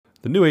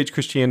The New Age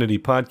Christianity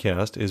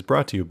podcast is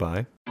brought to you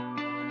by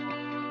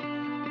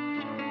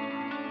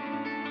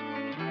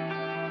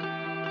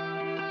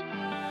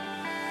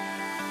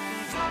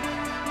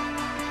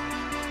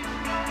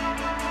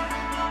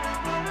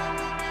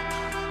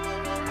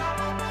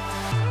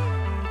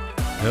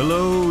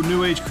Hello,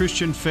 New Age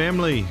Christian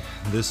family.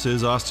 This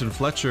is Austin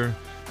Fletcher.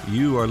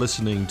 You are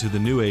listening to the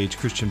New Age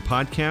Christian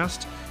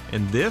podcast,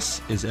 and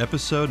this is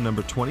episode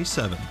number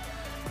 27.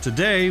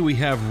 Today, we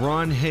have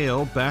Ron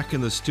Hale back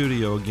in the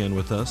studio again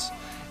with us,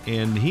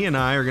 and he and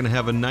I are going to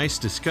have a nice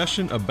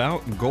discussion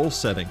about goal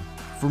setting.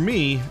 For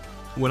me,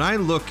 when I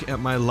look at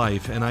my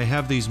life and I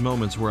have these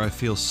moments where I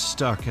feel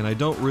stuck and I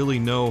don't really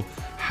know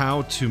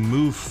how to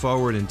move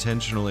forward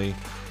intentionally,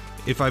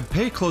 if I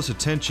pay close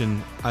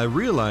attention, I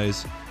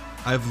realize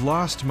I've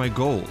lost my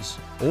goals,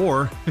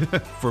 or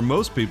for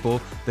most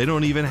people, they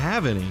don't even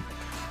have any.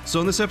 So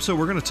in this episode,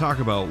 we're going to talk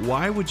about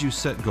why would you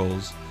set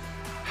goals,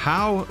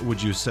 how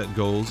would you set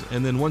goals,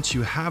 and then once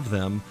you have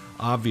them,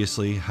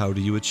 obviously, how do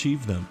you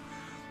achieve them?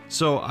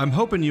 So I'm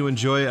hoping you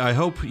enjoy. I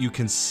hope you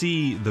can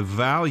see the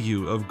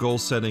value of goal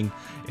setting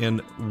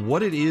and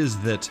what it is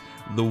that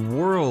the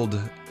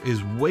world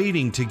is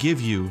waiting to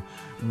give you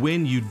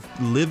when you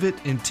live it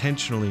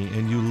intentionally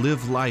and you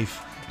live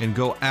life and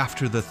go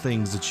after the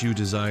things that you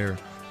desire.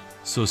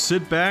 So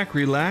sit back,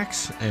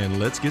 relax, and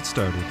let's get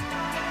started.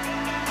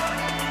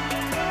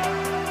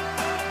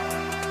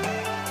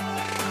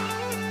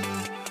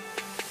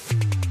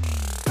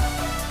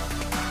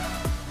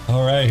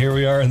 All right, here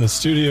we are in the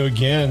studio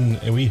again,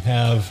 and we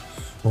have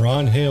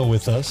Ron Hale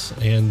with us.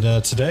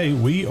 And today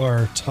we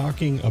are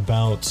talking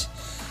about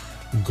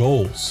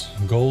goals.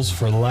 Goals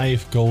for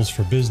life, goals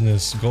for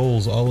business,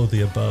 goals, all of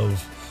the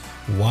above.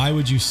 Why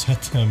would you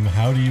set them?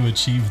 How do you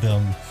achieve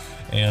them?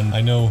 And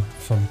I know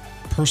from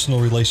personal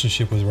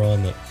relationship with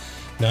Ron that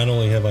not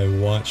only have I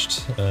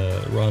watched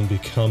Ron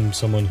become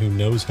someone who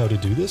knows how to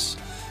do this,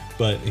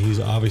 but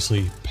he's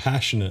obviously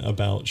passionate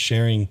about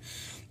sharing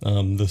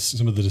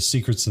some of the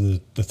secrets and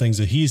the things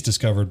that he's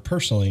discovered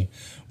personally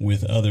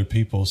with other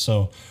people.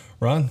 So,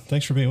 Ron,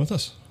 thanks for being with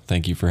us.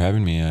 Thank you for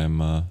having me.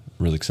 I'm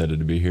really excited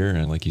to be here.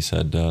 And like you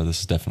said,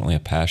 this is definitely a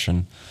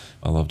passion.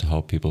 I love to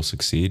help people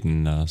succeed,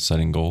 and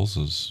setting goals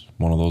is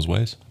one of those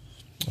ways.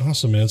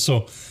 Awesome, man.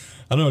 So,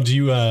 I don't know, do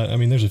you,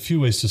 there's a few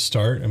ways to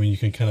start. You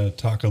can kind of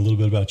talk a little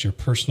bit about your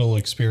personal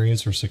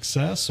experience or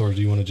success, or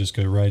do you want to just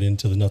go right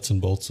into the nuts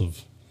and bolts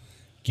of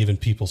giving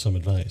people some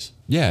advice?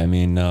 Yeah, a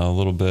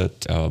little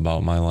bit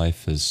about my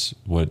life is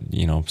what,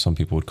 some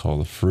people would call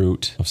the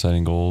fruit of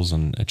setting goals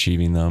and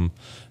achieving them.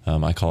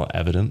 I call it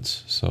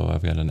evidence. So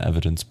I've got an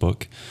evidence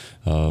book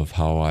of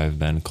how I've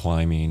been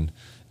climbing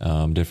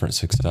different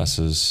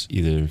successes,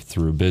 either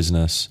through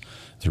business,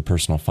 through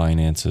personal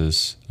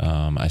finances.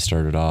 I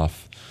started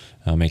off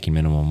making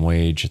minimum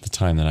wage. At the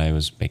time that I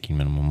was making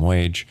minimum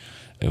wage,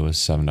 it was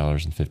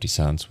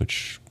 $7.50,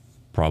 which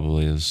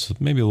probably is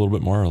maybe a little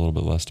bit more or a little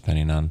bit less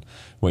depending on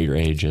what your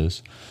age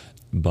is.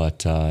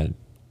 But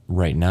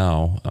right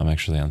now, I'm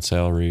actually on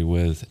salary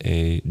with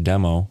a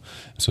demo.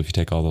 So if you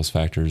take all those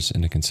factors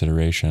into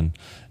consideration,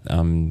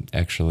 I'm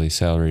actually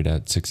salaried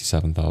at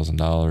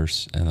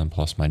 $67,000, and then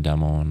plus my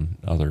demo and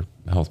other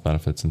health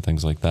benefits and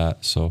things like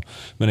that. So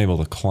I've been able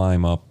to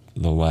climb up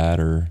the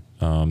ladder,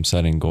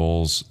 setting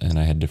goals, and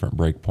I had different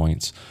break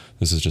points.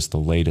 This is just the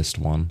latest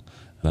one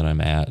that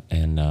I'm at,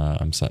 and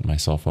I'm setting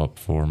myself up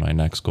for my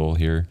next goal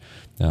here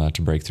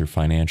to break through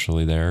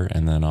financially there.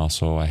 And then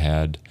also I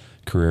had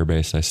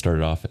career-based. I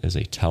started off as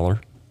a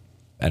teller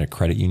at a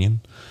credit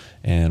union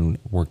and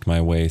worked my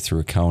way through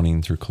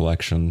accounting, through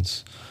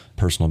collections,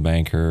 personal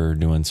banker,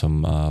 doing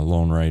some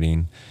loan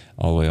writing,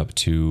 all the way up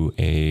to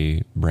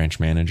a branch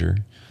manager,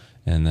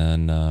 and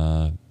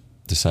then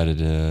decided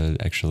to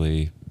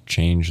actually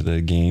change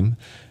the game.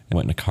 I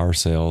went into car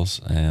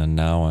sales, and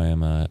now I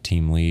am a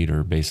team lead,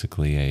 or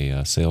basically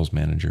a sales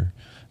manager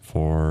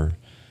for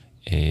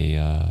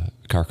a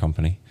car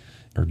company,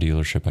 or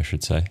dealership, I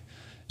should say.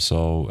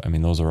 So,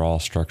 those are all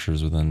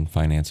structures within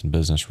finance and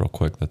business. Real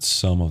quick, that's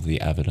some of the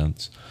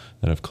evidence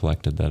that I've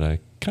collected that I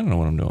kind of know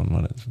what I'm doing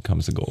when it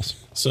comes to goals.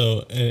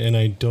 So, and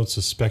I don't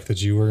suspect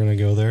that you were going to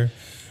go there,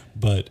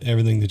 but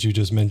everything that you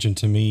just mentioned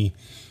to me,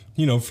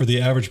 for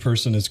the average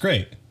person is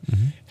great.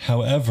 Mm-hmm.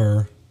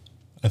 However,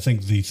 I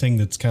think the thing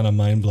that's kind of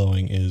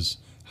mind-blowing is,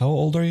 how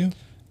old are you?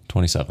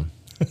 27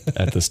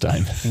 at this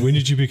time. When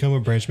did you become a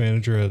branch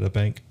manager at a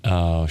bank?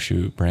 Oh,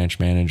 shoot. Branch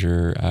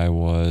manager, I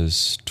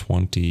was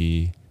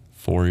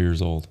 24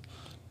 years old,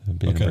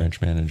 being a branch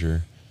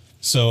manager.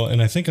 So,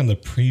 and I think on the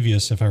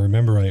previous, if I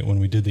remember right, when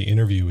we did the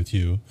interview with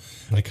you,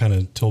 I kind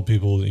of told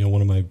people,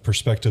 one of my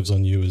perspectives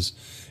on you is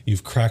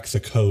you've cracked the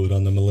code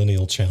on the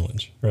millennial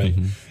challenge, right?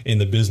 Mm-hmm. In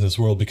the business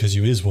world, because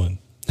you is one.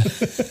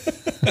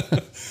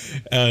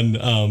 And,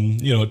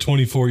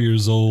 24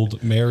 years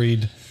old,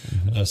 married,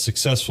 mm-hmm. a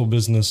successful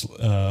business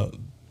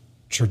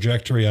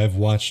trajectory. I've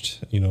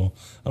watched, I don't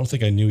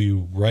think I knew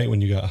you right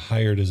when you got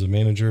hired as a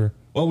manager.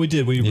 Well, we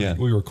did. We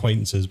were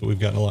acquaintances, but we've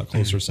gotten a lot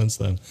closer since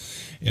then.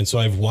 And so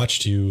I've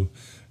watched you,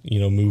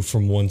 move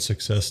from one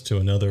success to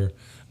another.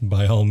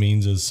 by all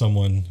means, as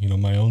someone,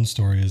 my own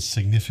story is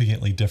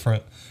significantly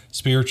different.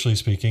 Spiritually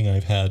speaking,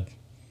 I've had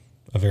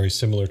a very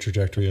similar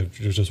trajectory of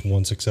just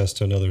one success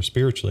to another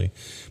spiritually,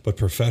 but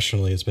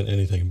professionally it's been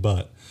anything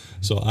but.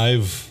 So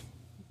I've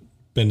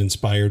been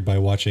inspired by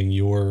watching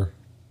your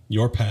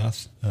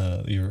path,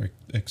 your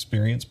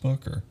experience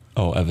book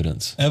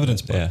Evidence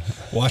book, yeah.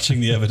 Watching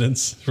the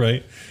evidence,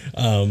 right?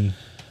 I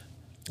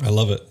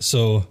love it.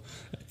 So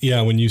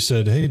yeah, when you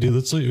said, hey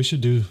dude, we should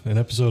do an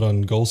episode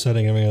on goal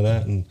setting, everything like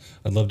that, and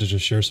I'd love to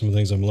just share some of the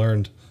things I've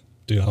learned,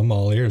 dude, I'm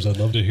all ears. I'd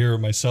love to hear it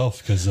myself,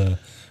 because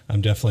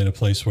I'm definitely in a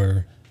place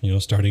where,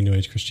 starting New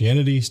Age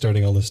Christianity,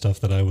 starting all this stuff,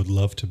 that I would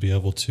love to be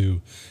able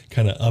to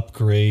kind of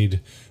upgrade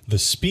the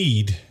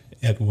speed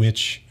at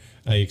which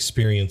I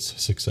experience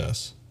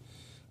success.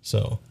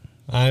 So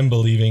I'm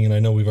believing, and I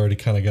know we've already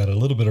kind of got a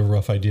little bit of a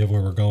rough idea of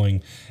where we're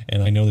going,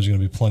 and I know there's going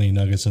to be plenty of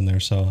nuggets in there.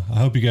 So I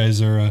hope you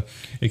guys are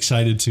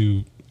excited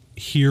to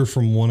hear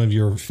from one of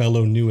your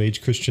fellow New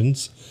Age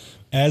Christians.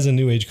 As a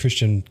New Age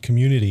Christian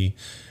community,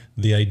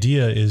 the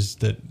idea is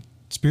that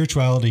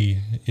spirituality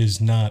is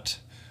not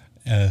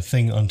a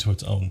thing unto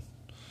its own.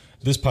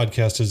 This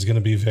podcast is going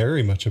to be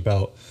very much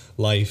about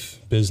life,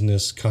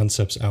 business,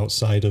 concepts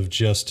outside of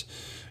just,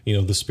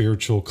 the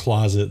spiritual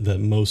closet that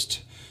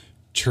most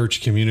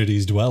church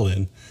communities dwell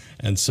in.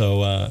 And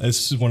so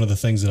this is one of the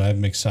things that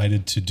I'm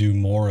excited to do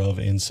more of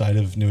inside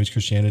of New Age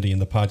Christianity in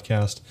the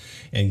podcast,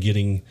 and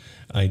getting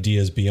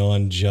ideas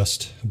beyond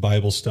just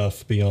Bible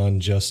stuff,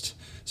 beyond just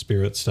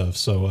spirit stuff.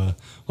 So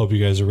hope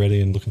you guys are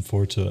ready and looking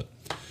forward to it.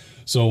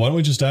 So why don't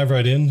we just dive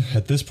right in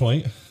at this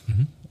point?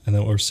 Mm-hmm. And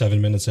then we're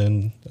 7 minutes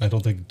in. I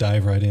don't think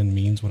dive right in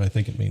means what I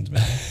think it means,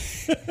 man.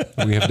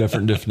 We have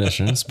different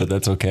definitions, but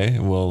that's okay.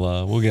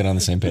 We'll get on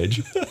the same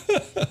page.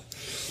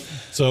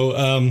 So,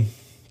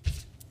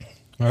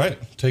 all right,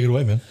 take it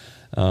away, man.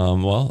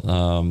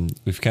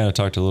 We've kind of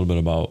talked a little bit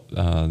about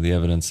the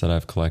evidence that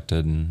I've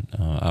collected, and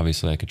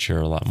obviously I could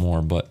share a lot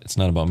more, but it's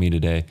not about me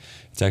today.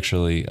 It's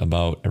actually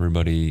about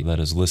everybody that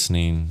is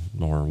listening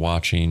or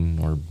watching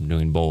or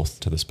doing both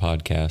to this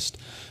podcast.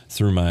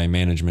 Through my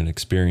management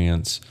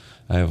experience,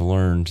 I have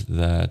learned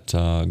that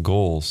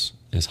goals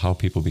is how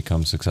people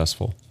become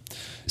successful.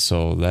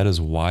 So that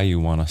is why you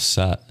want to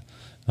set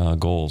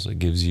goals. It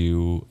gives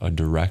you a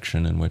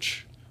direction in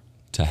which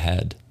to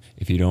head.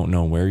 If you don't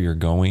know where you're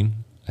going,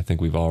 I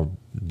think we've all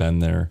been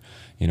there,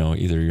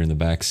 either you're in the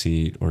back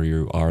seat or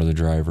you are the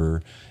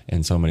driver,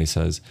 and somebody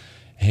says,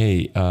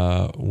 hey,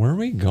 where are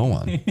we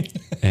going?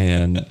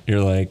 And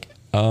you're like,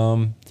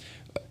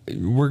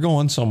 we're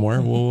going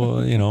somewhere.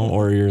 Well,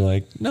 or you're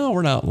like, no,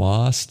 we're not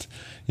lost.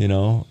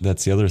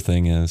 That's the other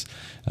thing is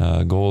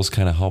goals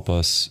kind of help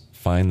us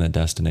find the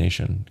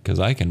destination, because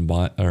I can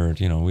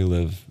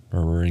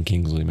we're in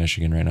Kingsley,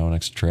 Michigan right now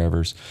next to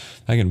Traverse.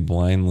 I can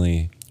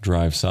blindly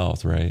drive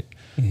south, right?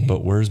 Mm-hmm.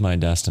 But where's my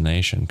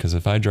destination? Because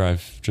if I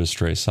drive just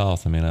straight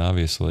south,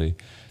 obviously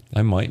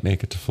I might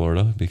make it to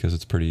Florida because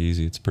it's pretty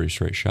easy. It's a pretty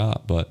straight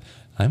shot, but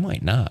I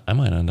might not. I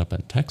might end up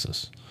in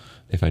Texas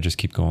if I just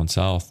keep going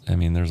south.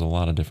 There's a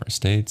lot of different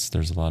states.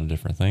 There's a lot of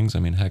different things.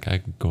 Heck, I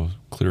could go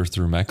clear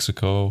through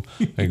Mexico.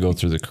 I could go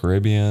through the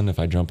Caribbean if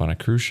I jump on a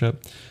cruise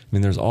ship.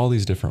 There's all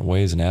these different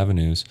ways and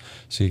avenues.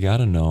 So you got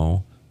to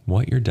know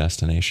what your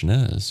destination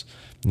is.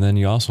 And then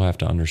you also have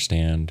to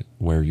understand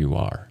where you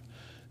are.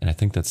 And I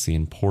think that's the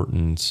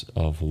importance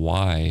of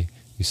why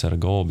you set a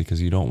goal,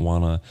 because you don't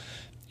want to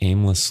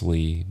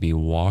aimlessly be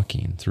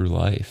walking through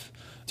life,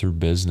 through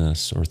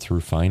business or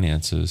through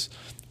finances,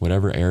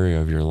 whatever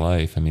area of your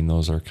life.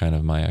 Those are kind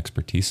of my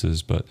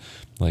expertises, but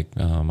like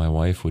my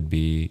wife would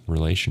be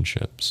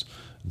relationships.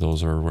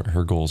 Those are what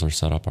her goals are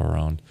set up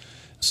around.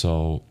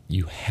 So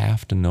you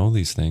have to know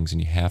these things, and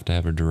you have to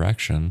have a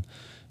direction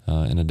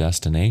and a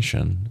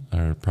destination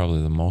are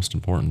probably the most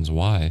important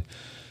why.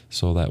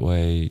 So that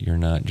way you're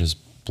not just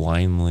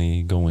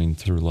blindly going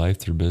through life,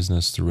 through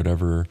business, through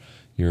whatever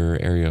your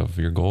area of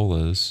your goal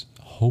is,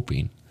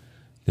 hoping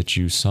that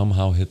you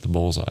somehow hit the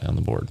bullseye on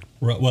the board.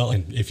 Right. Well,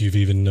 and if you've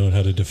even known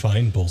how to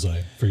define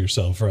bullseye for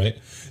yourself, right?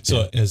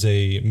 So as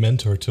a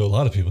mentor to a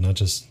lot of people, not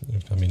just,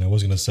 I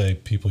was going to say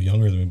people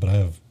younger than me, but I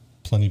have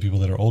plenty of people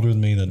that are older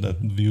than me that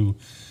view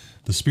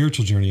the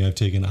spiritual journey I've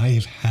taken. I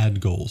have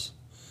had goals,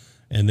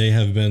 and they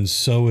have been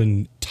so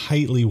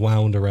tightly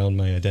wound around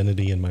my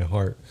identity and my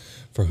heart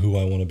for who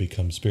I want to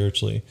become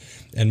spiritually.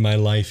 And my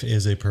life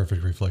is a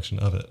perfect reflection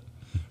of it,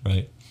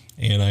 right?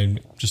 And I'm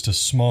just a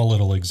small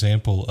little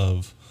example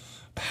of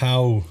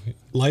how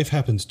life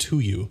happens to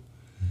you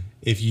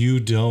if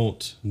you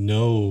don't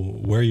know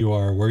where you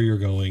are, where you're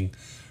going,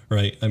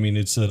 right?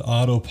 It's an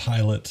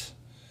autopilot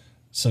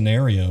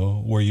scenario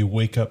where you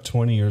wake up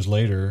 20 years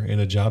later in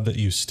a job that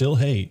you still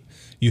hate.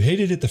 You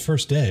hated it the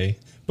first day,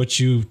 but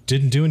you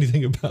didn't do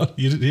anything about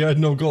it. You had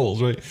no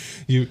goals, right?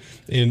 That's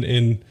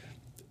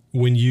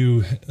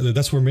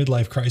where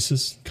midlife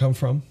crises come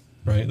from,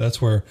 right?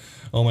 That's where,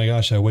 oh my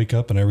gosh, I wake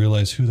up and I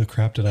realize, who the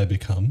crap did I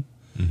become,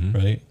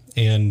 right?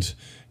 And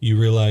you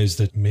realize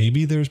that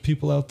maybe there's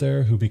people out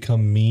there who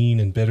become mean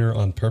and bitter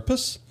on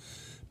purpose,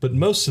 but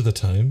most of the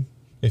time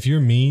If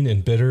you're mean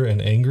and bitter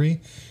and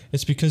angry,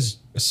 it's because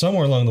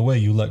somewhere along the way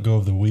you let go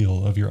of the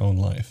wheel of your own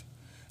life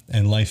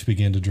and life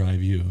began to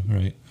drive you,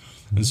 right?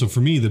 And so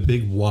for me, the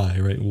big why,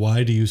 right?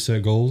 Why do you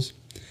set goals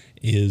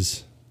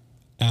is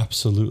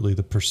absolutely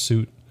the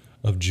pursuit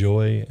of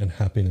joy and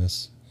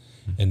happiness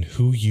and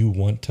who you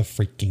want to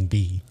freaking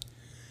be.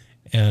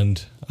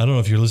 And I don't know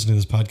if you're listening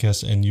to this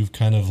podcast and you've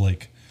kind of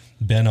like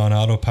been on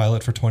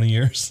autopilot for 20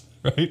 years,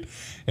 right?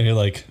 And you're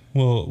like,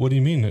 well, what do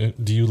you mean?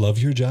 Do you love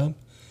your job?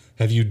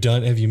 Have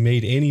you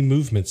made any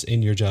movements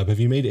in your job? Have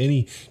you made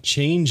any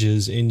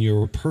changes in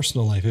your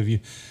personal life? Have you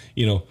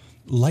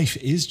life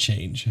is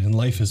change and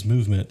life is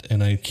movement.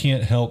 And I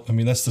can't help,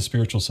 that's the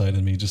spiritual side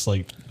of me. Just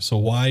like, so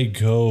why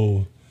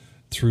go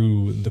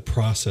through the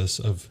process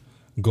of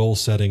goal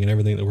setting and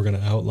everything that we're going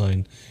to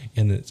outline?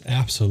 And it's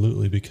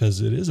absolutely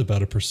because it is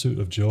about a pursuit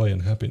of joy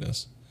and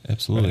happiness.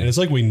 Absolutely. And it's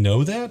like we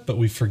know that, but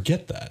we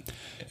forget that.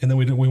 And then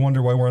we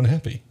wonder why we're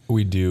unhappy.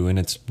 We do. And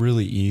it's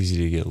really easy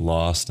to get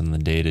lost in the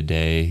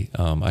day-to-day.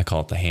 I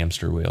call it the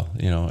hamster wheel.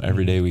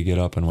 Every day we get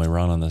up and we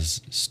run on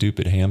this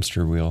stupid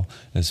hamster wheel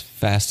as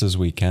fast as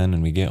we can.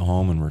 And we get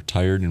home and we're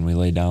tired and we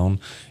lay down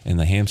and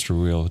the hamster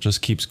wheel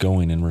just keeps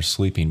going and we're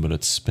sleeping, but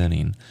it's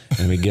spinning.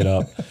 And we get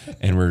up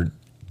and we're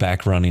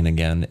back running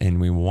again.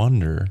 And we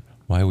wonder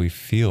why we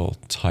feel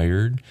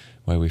tired,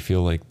 why we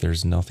feel like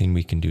there's nothing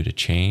we can do to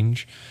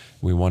change.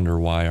 We wonder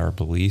why our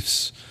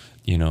beliefs,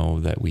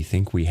 that we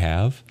think we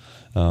have,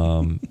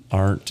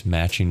 aren't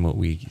matching what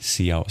we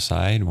see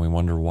outside. And we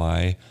wonder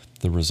why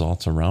the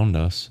results around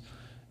us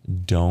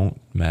don't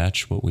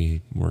match what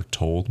we were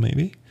told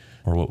maybe,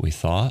 or what we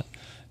thought.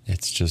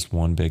 It's just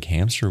one big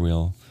hamster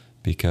wheel,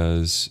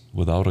 because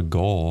without a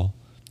goal,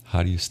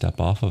 how do you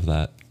step off of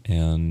that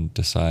and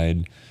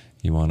decide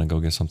you want to go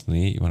get something to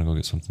eat, you want to go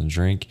get something to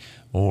drink,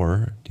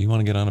 or do you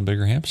want to get on a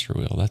bigger hamster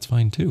wheel? That's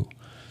fine too.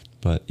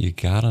 But you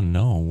got to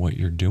know what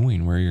you're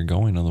doing, where you're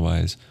going.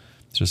 Otherwise,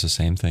 it's just the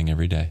same thing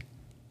every day.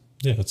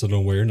 Yeah, it's an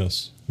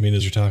awareness.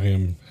 As you're talking,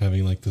 I'm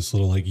having like this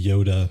little like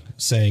Yoda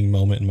saying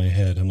moment in my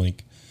head. I'm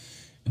like,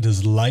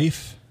 does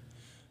life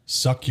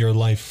suck your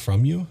life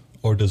from you,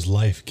 or does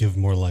life give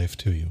more life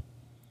to you?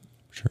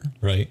 Sure.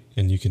 Right?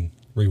 And you can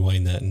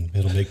rewind that and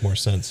it'll make more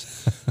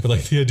sense. But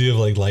like the idea of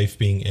like life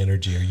being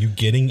energy, are you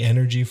getting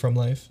energy from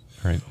life?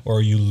 Right. Or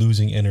are you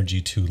losing energy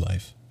to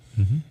life?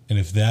 Mm-hmm. And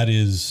if that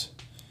is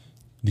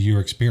your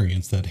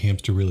experience, that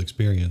hamster wheel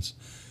experience,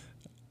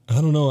 I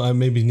don't know, I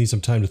maybe need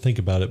some time to think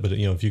about it, but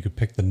if you could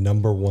pick the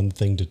number one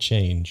thing to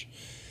change,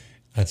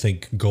 I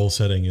think goal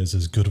setting is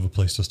as good of a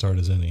place to start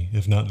as any,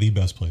 if not the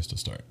best place to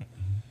start.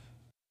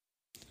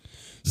 Mm-hmm.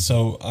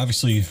 So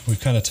obviously we've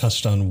kind of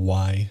touched on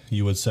why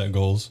you would set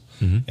goals,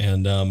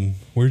 and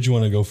where'd you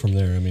want to go from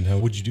there? How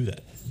would you do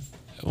that?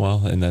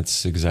 Well, and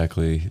that's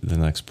exactly the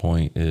next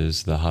point,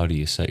 is the how do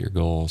you set your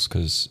goals?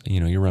 Because,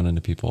 you run into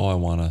people, I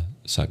want to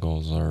set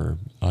goals, or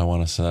I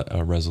want to set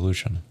a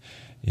resolution.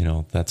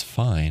 That's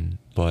fine.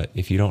 But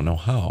if you don't know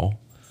how,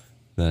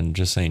 then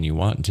just saying you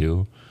want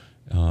to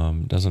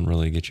doesn't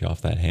really get you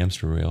off that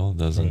hamster wheel,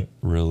 doesn't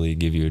really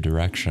give you a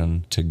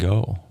direction to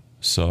go.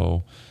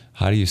 So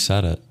how do you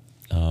set it?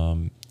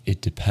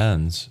 It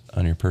depends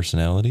on your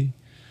personality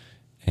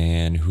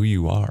and who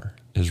you are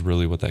is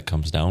really what that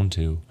comes down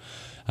to.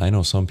 I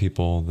know some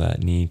people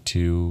that need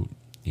to,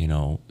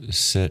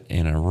 sit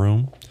in a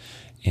room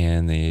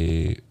and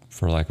they,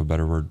 for lack of a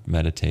better word,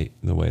 meditate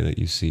the way that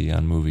you see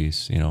on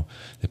movies.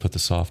 They put the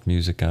soft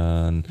music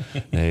on,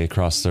 they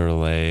cross their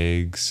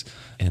legs,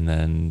 and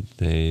then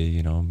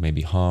they,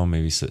 maybe hum,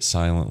 maybe sit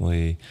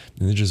silently,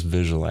 and they just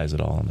visualize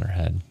it all in their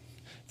head.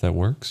 If that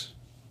works,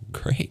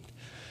 great.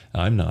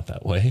 I'm not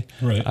that way.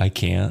 Right. I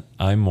can't.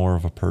 I'm more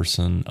of a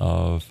person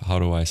of how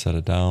do I set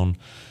it down,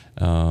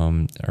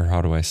 or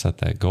how do I set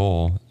that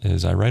goal,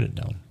 is I write it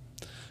down.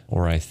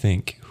 Or I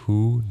think,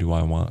 who do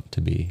I want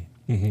to be?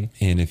 Mm-hmm.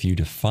 And if you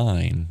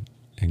define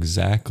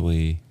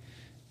exactly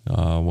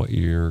what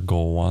your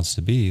goal wants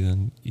to be,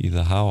 then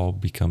the how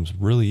becomes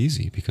really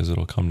easy, because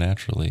it'll come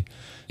naturally.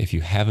 If you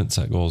haven't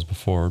set goals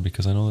before,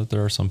 because I know that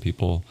there are some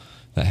people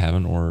that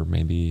haven't, or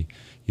maybe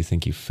you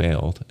think you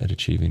failed at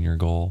achieving your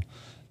goal,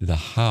 the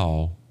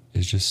how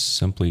is just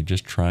simply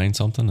just trying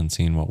something and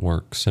seeing what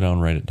works. Sit down,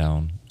 write it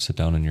down, sit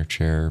down in your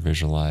chair,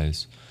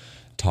 visualize,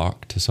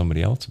 talk to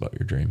somebody else about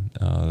your dream.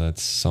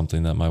 That's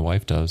something that my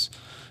wife does.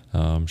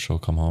 She'll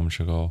come home and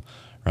she'll go,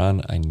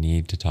 Ron, I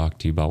need to talk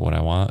to you about what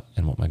I want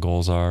and what my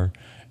goals are,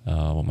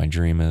 what my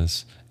dream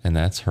is. And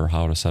that's her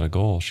how to set a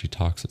goal. She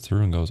talks it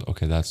through and goes,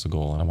 okay, that's the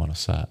goal I want to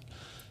set.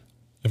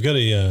 I've got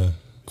a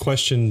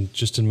question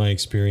just in my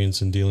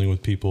experience in dealing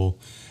with people.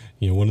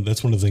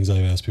 That's one of the things I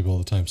ask people all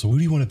the time. So what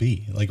do you want to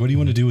be? Like, what do you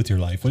want to do with your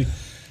life?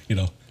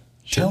 Sure.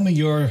 Tell me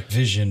your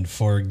vision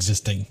for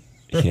existing.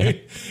 Right? Yeah.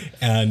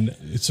 And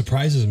it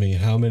surprises me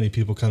how many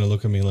people kind of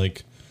look at me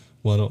like,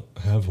 well, I don't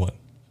have one.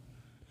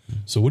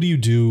 So what do you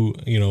do?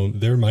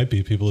 There might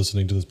be people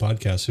listening to this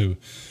podcast who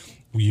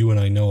you and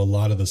I know a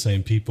lot of the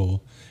same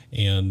people,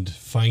 and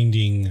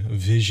finding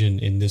vision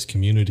in this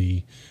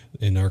community,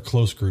 in our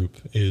close group,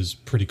 is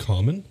pretty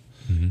common.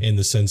 in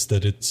the sense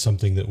that it's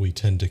something that we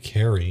tend to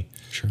carry.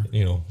 Sure.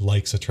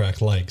 Likes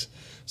attract likes.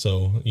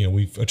 So,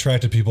 we've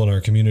attracted people in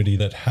our community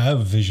that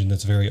have vision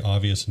that's very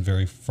obvious and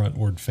very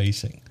frontward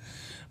facing.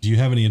 Do you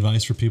have any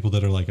advice for people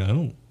that are like, I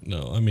don't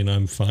know. I mean,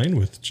 I'm fine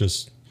with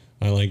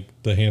I like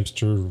the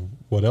hamster.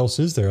 What else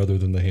is there other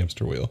than the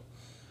hamster wheel?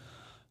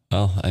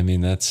 Well, I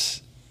mean,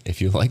 if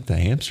you like the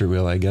hamster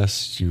wheel, I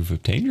guess you've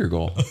obtained your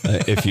goal.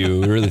 If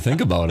you really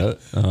think about it,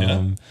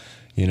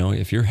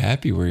 if you're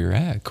happy where you're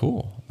at,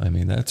 cool. I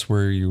mean, that's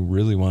where you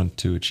really want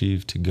to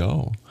achieve to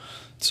go.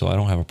 So I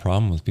don't have a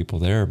problem with people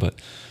there, but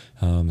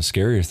the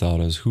scarier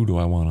thought is, who do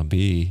I want to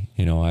be?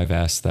 I've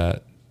asked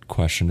that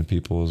question to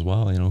people as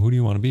well. Who do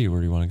you want to be? Where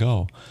do you want to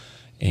go?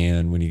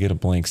 And when you get a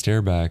blank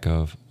stare back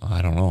of,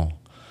 I don't know,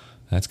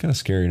 that's kind of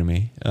scary to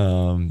me.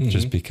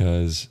 Just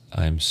because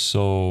I'm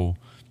so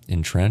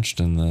entrenched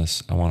in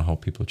this, I want to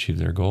help people achieve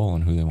their goal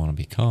and who they want to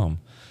become.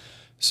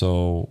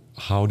 So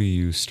how do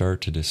you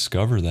start to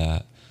discover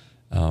that?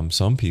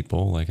 Some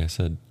people, like I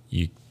said,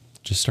 you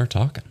just start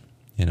talking,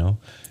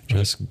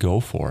 just go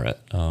for it.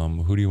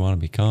 Who do you want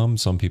to become?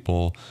 Some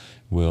people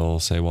will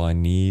say, well, I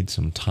need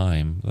some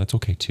time. That's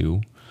okay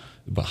too.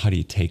 But how do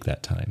you take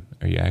that time?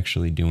 Are you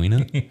actually doing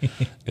it?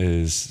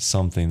 Is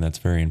something that's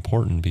very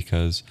important,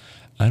 because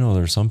I know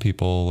there's some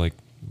people, like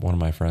one of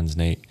my friends,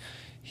 Nate,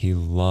 he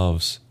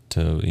loves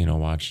to,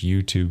 watch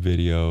YouTube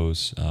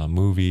videos,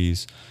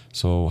 movies.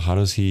 So how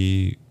does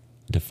he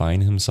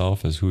define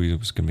himself as who he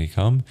was going to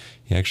become?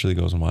 He actually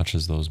goes and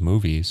watches those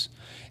movies.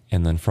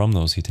 And then from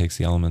those, he takes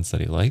the elements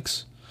that he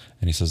likes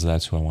and he says,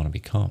 that's who I want to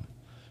become.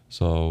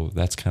 So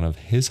that's kind of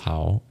his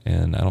how.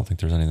 And I don't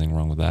think there's anything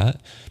wrong with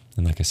that.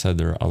 And like I said,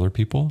 there are other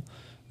people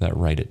that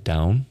write it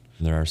down.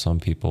 There are some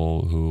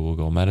people who will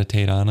go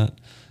meditate on it,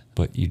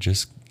 but you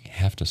just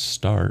have to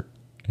start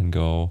and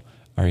go,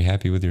 are you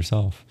happy with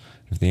yourself?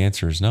 If the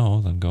answer is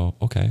no, then go,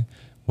 okay,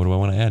 what do I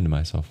want to add to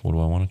myself? What do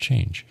I want to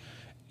change?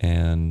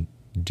 And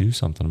do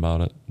something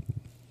about it.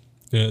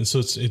 Yeah.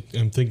 So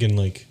I'm thinking,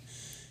 like,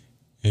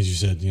 as you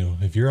said,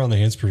 if you're on the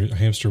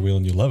hamster wheel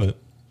and you love it,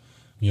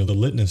 the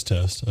litmus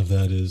test of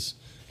that is,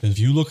 if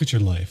you look at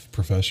your life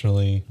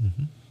professionally,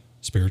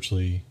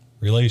 spiritually,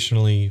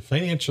 relationally,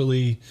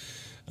 financially,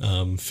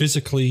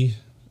 physically,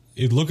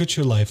 look at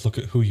your life, look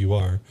at who you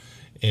are.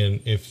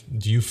 And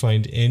do you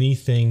find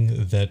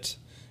anything that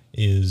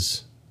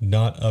is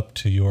not up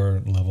to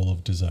your level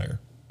of desire?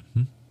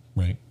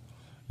 Right.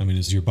 I mean,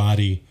 is your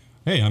body,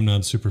 hey, I'm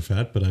not super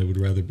fat, but I would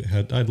rather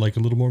I'd like a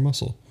little more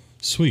muscle.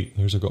 Sweet.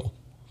 There's a goal.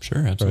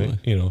 Sure. Absolutely.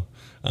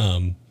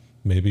 Right?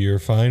 Maybe you're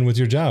fine with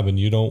your job and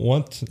you don't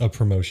want a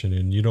promotion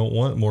and you don't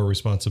want more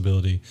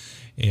responsibility.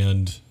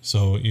 And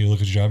so you look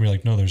at your job and you're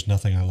like, no, there's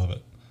nothing. I love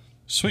it.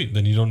 Sweet.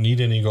 Then you don't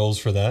need any goals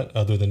for that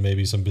other than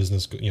maybe some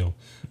business,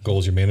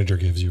 goals your manager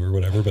gives you or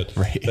whatever. But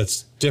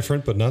That's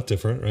different, but not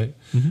different. Right.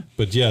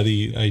 But yeah,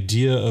 the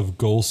idea of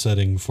goal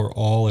setting for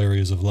all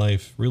areas of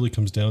life really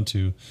comes down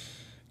to,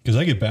 because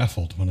I get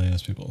baffled when I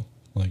ask people,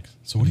 like,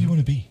 so what do you want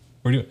to be?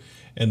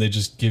 And they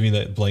just give me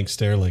that blank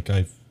stare, like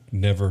I've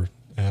never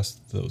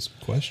asked those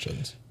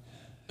questions.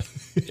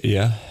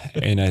 Yeah.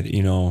 And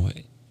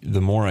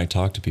the more I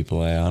talk to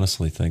people, I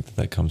honestly think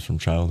that comes from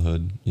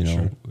childhood.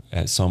 Sure.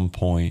 At some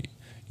point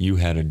you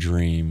had a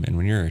dream, and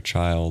when you're a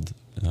child,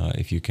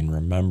 if you can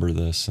remember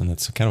this, and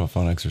it's kind of a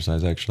fun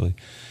exercise actually,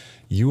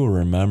 you will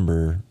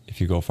remember, if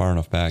you go far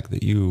enough back,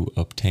 that you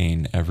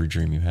obtain every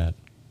dream you had.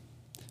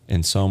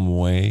 In some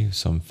way,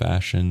 some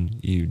fashion,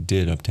 you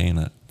did obtain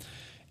it.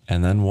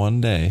 And then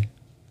one day,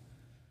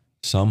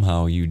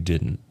 somehow you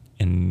didn't.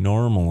 And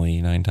normally,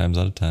 9 times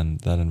out of 10,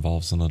 that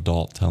involves an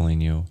adult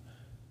telling you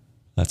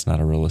that's not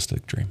a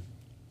realistic dream.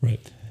 Right.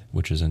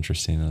 Which is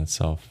interesting in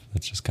itself.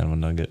 That's just kind of a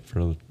nugget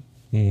for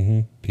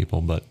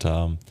people. But,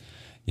 and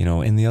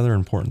the other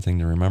important thing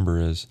to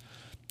remember is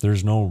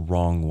there's no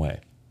wrong way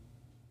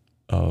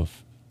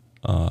of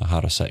how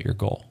to set your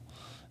goal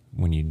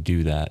when you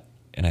do that.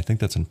 And I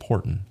think that's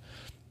important,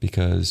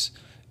 because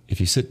if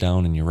you sit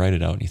down and you write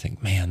it out and you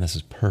think, man, this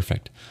is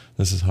perfect,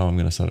 this is how I'm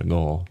going to set a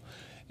goal,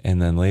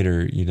 and then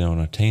later you don't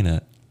attain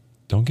it,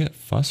 don't get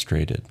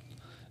frustrated.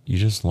 You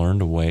just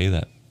learned a way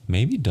that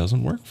maybe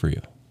doesn't work for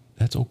you.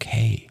 That's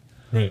okay.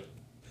 Right.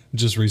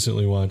 Just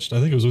recently watched,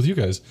 I think it was with you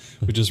guys,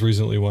 we just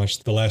recently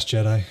watched The Last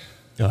Jedi.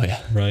 Oh,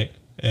 yeah. Right.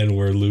 And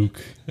where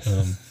Luke,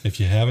 if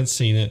you haven't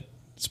seen it,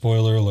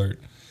 spoiler alert,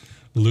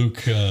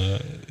 Luke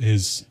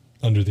is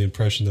under the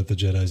impression that the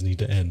Jedis need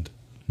to end.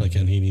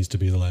 And he needs to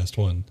be the last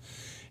one.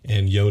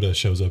 And Yoda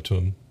shows up to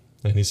him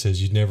and he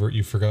says,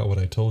 you forgot what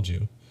I told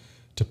you,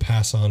 to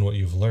pass on what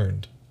you've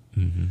learned.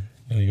 And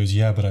he goes,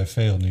 yeah, but I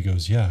failed. And he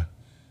goes, yeah.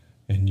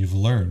 And you've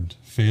learned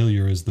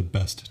failure is the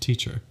best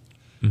teacher.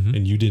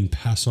 And you didn't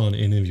pass on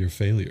any of your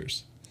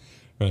failures.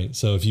 Right.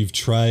 So if you've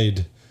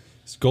tried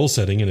goal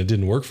setting and it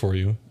didn't work for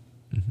you,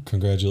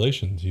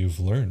 congratulations, you've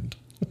learned.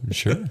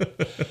 Sure.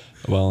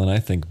 Well, and I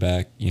think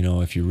back,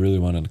 if you really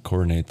wanted to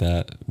coordinate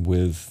that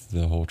with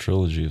the whole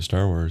trilogy of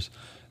Star Wars,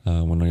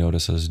 when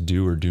Yoda says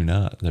do or do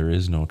not, there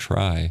is no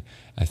try.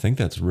 I think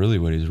that's really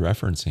what he's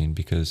referencing,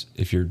 because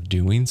if you're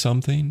doing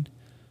something,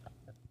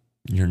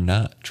 you're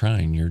not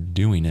trying, you're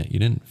doing it. You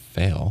didn't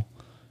fail.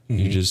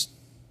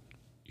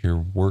 You're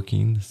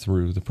working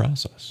through the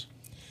process.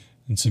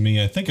 And to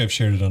me, I think I've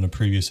shared it on a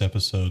previous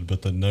episode,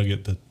 but the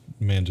nugget that,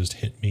 man, just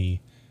hit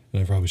me,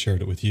 and I probably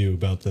shared it with you,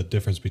 about the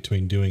difference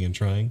between doing and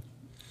trying,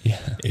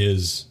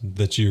 is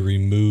that you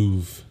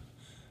remove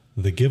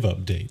the give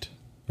up date,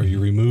 or you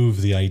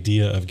remove the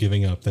idea of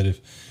giving up. That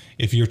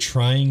if you're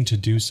trying to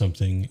do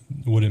something,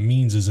 what it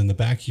means is in the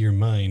back of your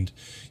mind,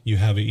 you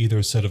have either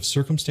a set of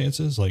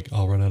circumstances, like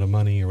I'll run out of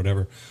money or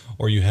whatever,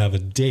 or you have a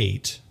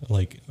date,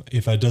 like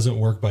if it doesn't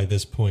work by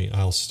this point,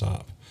 I'll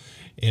stop.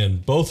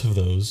 And both of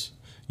those,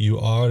 you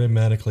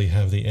automatically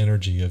have the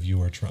energy of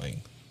you are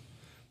trying.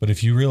 But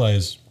if you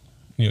realize,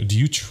 do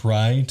you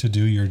try to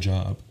do your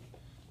job?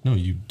 No,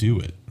 you do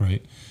it,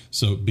 right?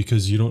 So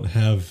because you don't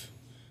have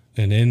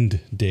an end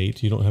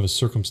date, you don't have a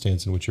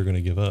circumstance in which you're going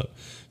to give up.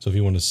 So if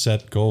you want to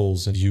set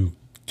goals and you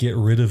get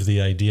rid of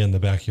the idea in the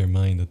back of your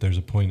mind that there's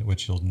a point at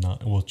which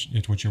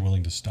you're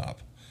willing to stop.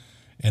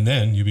 And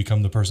then you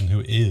become the person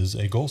who is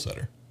a goal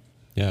setter.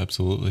 Yeah,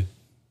 absolutely.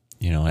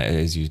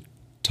 As you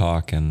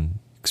talk and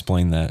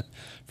explain that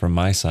from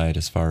my side,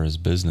 as far as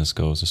business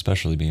goes,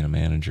 especially being a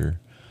manager,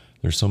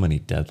 there's so many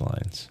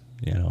deadlines,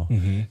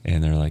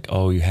 and they're like,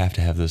 oh, you have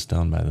to have this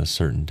done by this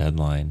certain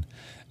deadline.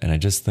 And I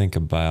just think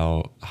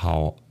about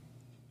how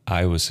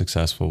I was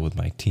successful with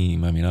my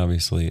team. I mean,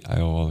 obviously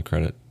I owe all the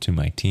credit to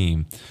my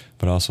team,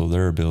 but also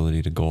their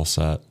ability to goal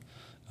set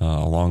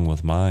along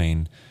with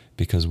mine,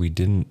 because we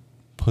didn't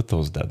put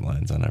those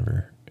deadlines on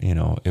ever.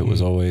 It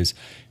was always,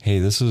 hey,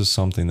 this is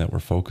something that we're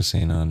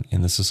focusing on,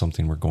 and this is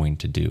something we're going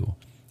to do.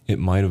 It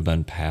might have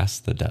been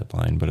past the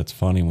deadline, but it's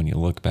funny when you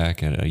look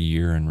back at a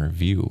year in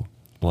review,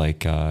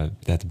 like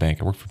at the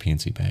bank. I worked for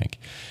PNC Bank,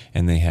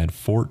 and they had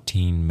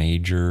 14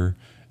 major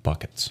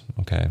buckets,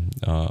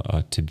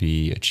 to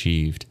be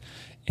achieved.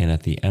 And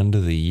at the end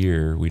of the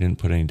year, we didn't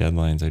put any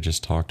deadlines. I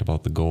just talked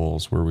about the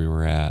goals, where we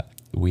were at.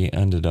 We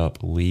ended up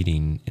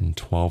leading in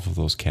 12 of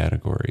those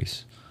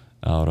categories.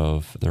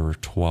 There were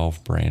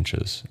 12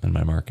 branches in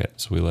my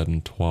market. So we led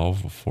in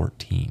 12 of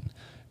 14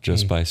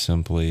 just by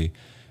simply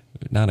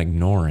not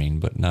ignoring,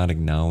 but not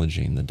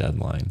acknowledging the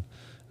deadline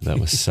that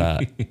was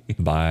set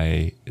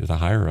by the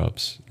higher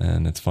ups.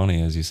 And it's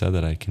funny, as you said,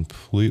 that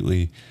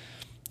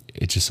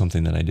it's just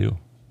something that I do.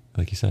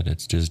 Like you said,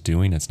 it's just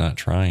doing, it's not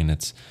trying.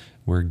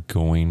 We're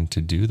going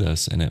to do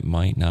this, and it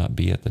might not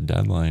be at the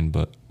deadline,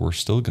 but we're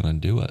still going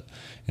to do it,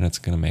 and it's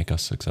going to make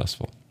us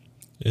successful.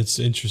 It's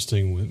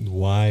interesting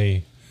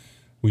why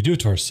we do it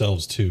to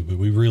ourselves too, but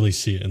we really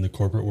see it in the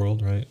corporate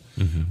world, right?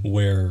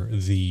 Where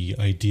the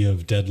idea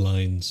of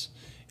deadlines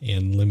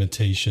and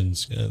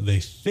limitations, they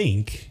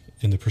think,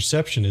 and the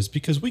perception is,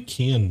 because we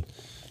can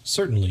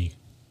certainly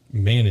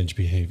manage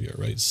behavior,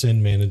 right?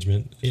 Sin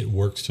management, it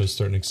works to a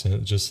certain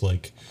extent, just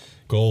like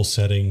goal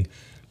setting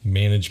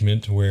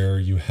management, where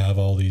you have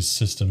all these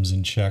systems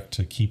in check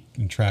to keep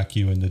and track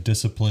you, and the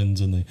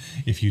disciplines, and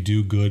if you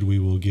do good, we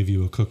will give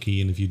you a cookie,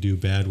 and if you do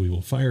bad, we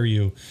will fire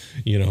you.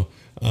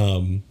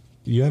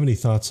 Do you have any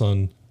thoughts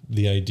on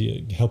the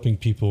idea, helping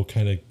people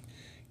kind of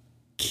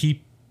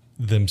keep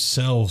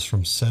themselves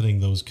from setting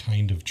those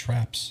kind of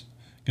traps?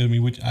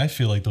 I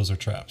feel like those are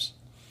traps.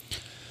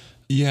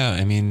 Yeah,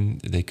 I mean,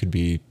 they could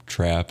be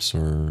traps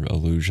or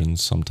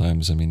illusions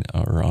sometimes,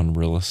 or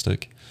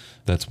unrealistic.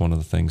 That's one of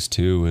the things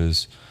too,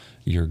 is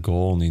your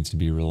goal needs to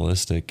be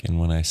realistic. And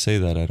when I say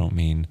that, I don't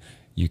mean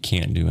you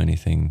can't do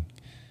anything,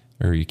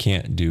 or you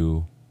can't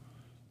do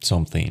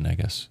something, I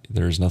guess.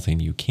 There's nothing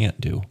you can't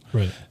do.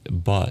 Right.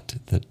 But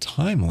the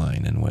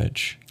timeline in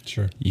which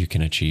you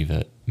can achieve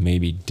it may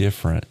be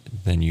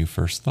different than you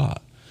first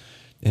thought.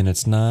 And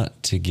it's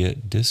not to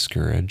get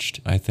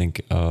discouraged. I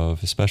think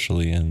of,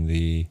 especially in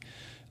the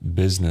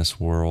business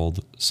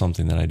world,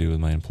 something that I do with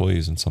my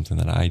employees and something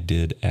that I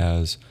did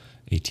as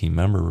a team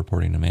member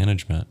reporting to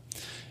management.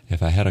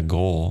 If I had a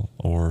goal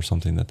or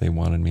something that they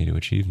wanted me to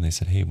achieve, and they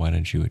said, hey, why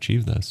didn't you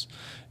achieve this?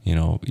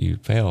 You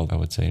failed. I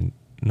would say,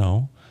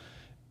 no,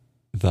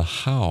 the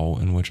how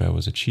in which I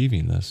was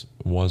achieving this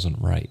wasn't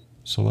right.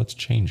 So let's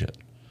change it.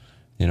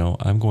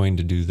 I'm going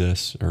to do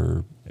this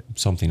or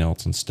something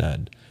else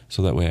instead,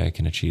 so that way I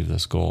can achieve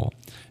this goal.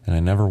 And I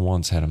never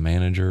once had a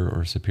manager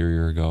or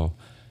superior go,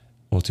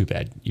 well, too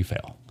bad, you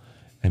fail.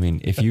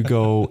 If you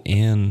go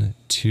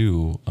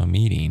into a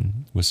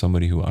meeting with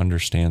somebody who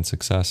understands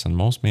success, and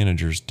most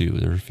managers do,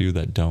 there are a few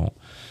that don't,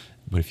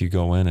 but if you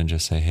go in and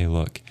just say, hey,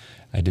 look,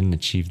 I didn't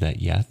achieve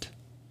that yet,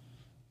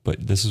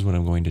 but this is what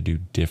I'm going to do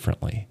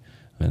differently.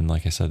 And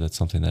like I said, that's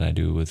something that I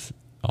do with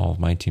all of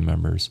my team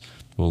members.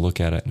 We'll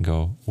look at it and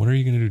go, what are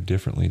you going to do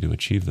differently to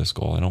achieve this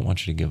goal? I don't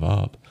want you to give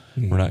up.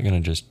 We're not going to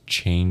just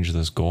change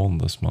this goal in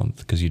this month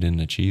because you didn't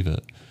achieve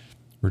it.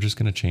 We're just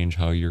going to change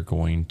how you're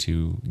going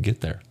to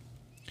get there.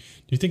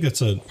 Do you think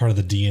that's a part of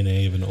the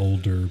DNA of an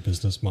older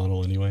business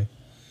model anyway?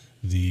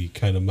 The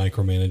kind of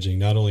micromanaging,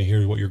 not only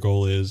here's what your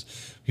goal is,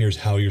 here's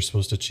how you're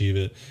supposed to achieve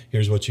it,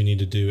 here's what you need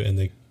to do.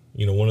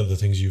 And one of the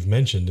things you've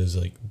mentioned is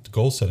like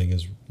goal setting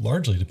is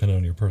largely dependent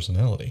on your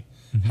personality,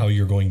 how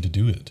you're going to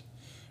do it,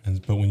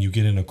 But when you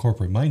get in a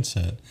corporate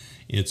mindset,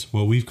 it's,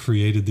 well, we've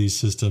created these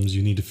systems.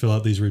 You need to fill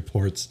out these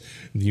reports.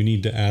 You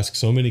need to ask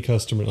so many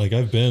customers. Like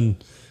I've been,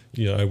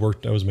 I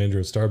was manager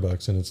at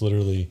Starbucks, and it's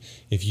literally,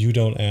 if you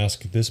don't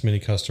ask this many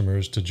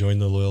customers to join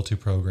the loyalty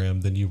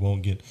program, then you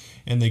won't get,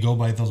 and they go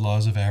by the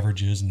laws of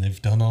averages, and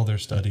they've done all their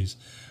studies.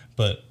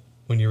 But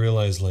when you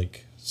realize,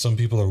 like, some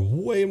people are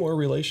way more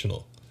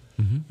relational,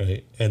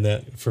 right? And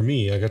that, for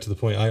me, I got to the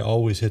point, I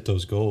always hit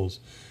those goals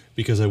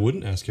because I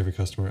wouldn't ask every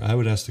customer. I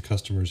would ask the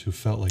customers who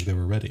felt like they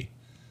were ready,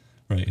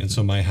 right? And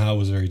so my how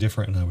was very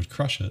different, and I would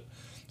crush it.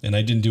 And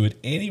I didn't do it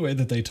any way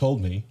that they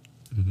told me,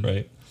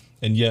 right?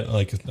 And yet,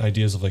 like,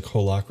 ideas of like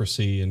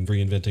holacracy and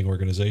reinventing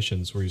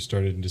organizations, where you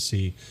started to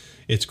see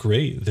it's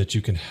great that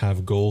you can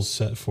have goals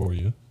set for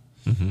you,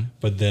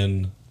 but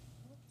then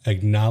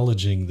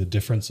acknowledging the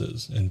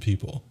differences in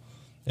people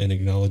and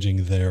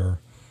acknowledging the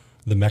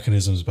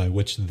mechanisms by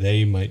which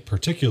they might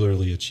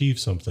particularly achieve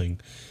something,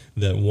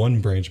 that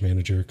one branch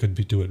manager could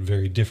do it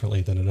very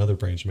differently than another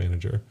branch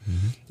manager.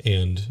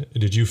 And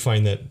did you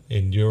find that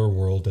in your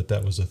world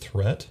that was a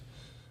threat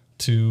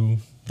to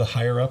the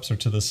higher ups or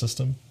to the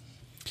system?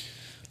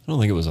 I don't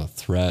think it was a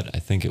threat. I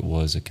think it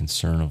was a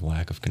concern of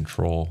lack of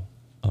control,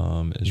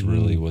 is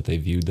really what they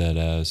viewed that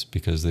as,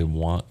 because they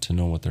want to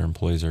know what their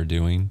employees are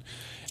doing,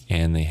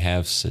 and they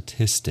have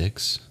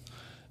statistics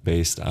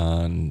based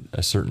on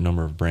a certain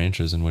number of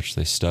branches in which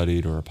they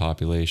studied, or a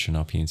population.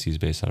 Now, PNC is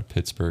based out of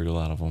Pittsburgh. A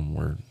lot of them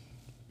were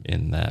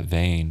in that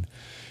vein.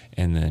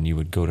 And then you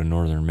would go to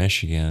northern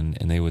Michigan,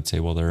 and they would say,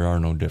 well, there are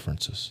no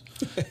differences,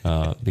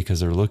 because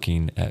they're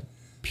looking at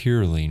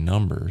purely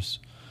numbers,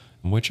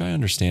 which I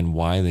understand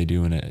why they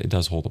do, and it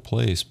does hold a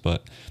place.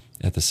 But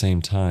at the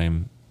same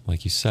time,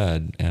 like you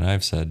said, and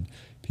I've said,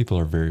 people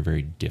are very,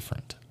 very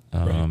different.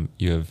 Right.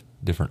 You have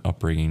different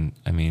upbringing.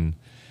 I mean,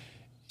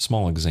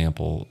 small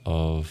example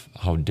of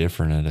how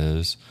different it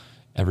is.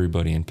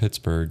 Everybody in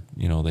Pittsburgh,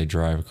 they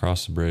drive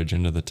across the bridge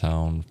into the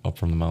town, up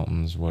from the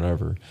mountains,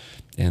 whatever.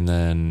 And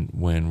then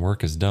when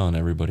work is done,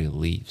 everybody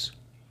leaves.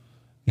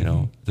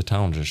 The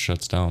town just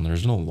shuts down.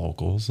 There's no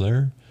locals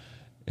there.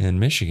 In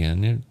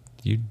Michigan,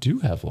 you do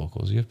have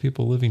locals. You have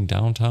people living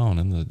downtown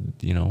in the,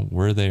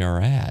 where they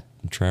are at,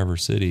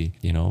 Traverse City.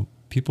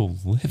 People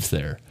live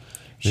there.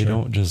 They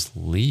don't just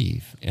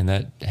leave. And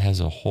that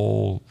has a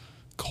whole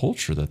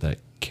culture that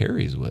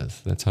carries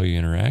with. That's how you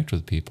interact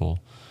with people.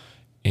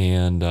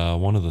 And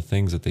one of the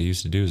things that they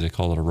used to do is they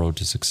call it a road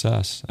to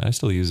success. I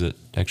still use it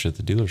actually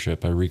at the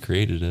dealership. I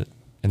recreated it.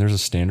 And there's a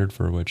standard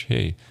for which,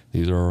 hey,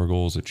 these are our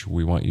goals that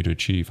we want you to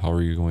achieve. How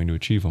are you going to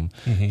achieve them?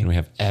 And we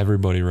have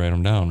everybody write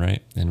them down,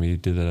 right? And we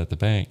did that at the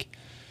bank.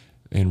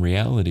 In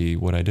reality,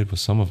 what I did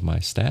with some of my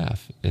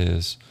staff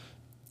is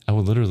I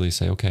would literally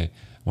say, okay,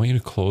 I want you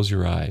to close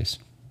your eyes.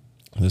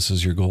 This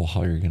is your goal.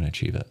 How are you going to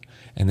achieve it?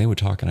 And they would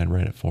talk, and I'd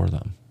write it for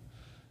them,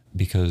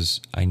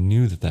 because I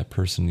knew that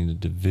person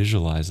needed to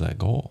visualize that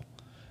goal.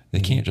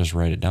 They can't just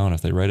write it down.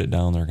 If they write it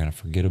down, they're going to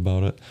forget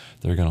about it.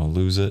 They're going to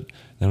lose it.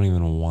 They don't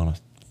even want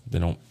to.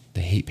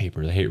 They hate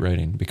paper. They hate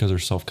writing because they're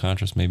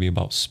self-conscious maybe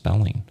about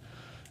spelling.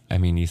 I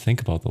mean, you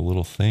think about the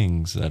little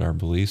things that our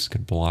beliefs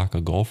could block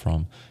a goal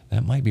from.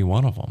 That might be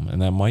one of them.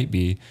 And that might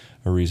be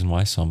a reason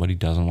why somebody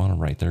doesn't want to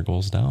write their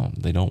goals down.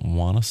 They don't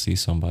want to see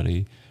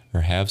somebody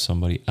or have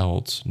somebody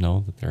else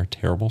know that they're a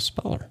terrible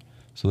speller.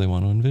 So they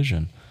want to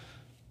envision.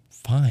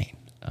 Fine.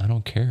 I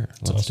don't care.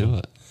 Let's do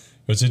it.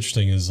 What's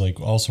interesting is,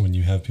 like, also when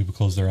you have people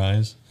close their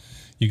eyes,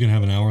 you can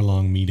have an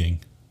hour-long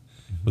meeting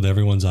with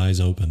everyone's eyes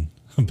open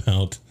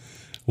about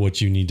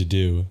what you need to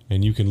do.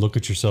 And you can look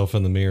at yourself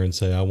in the mirror and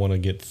say, I want to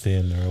get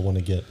thin, or I want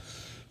to get,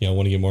 I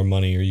want to get more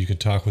money, or you can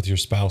talk with your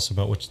spouse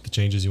about what the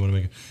changes you want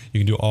to make. You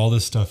can do all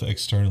this stuff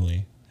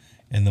externally.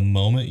 And the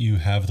moment you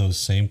have those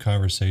same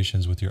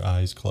conversations with your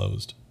eyes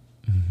closed,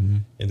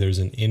 and there's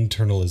an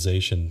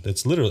internalization,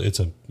 it's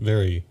a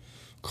very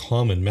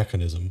common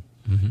mechanism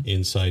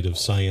inside of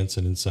science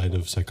and inside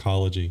of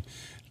psychology,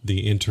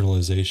 the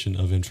internalization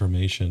of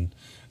information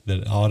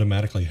that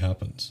automatically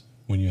happens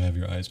when you have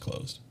your eyes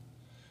closed.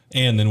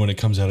 And then when it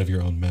comes out of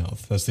your own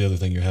mouth, that's the other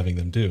thing you're having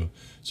them do.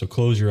 So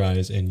close your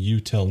eyes and you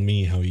tell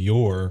me how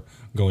you're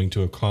going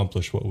to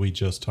accomplish what we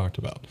just talked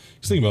about.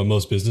 Because think about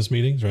most business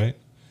meetings, right?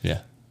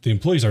 Yeah. The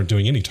employees aren't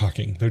doing any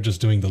talking. They're just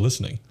doing the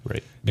listening.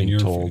 Right. And you're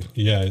told.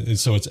 Yeah. And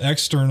so it's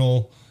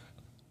external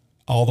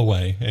all the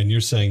way. And you're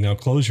saying, now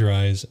close your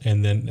eyes,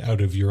 and then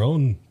out of your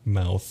own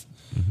mouth,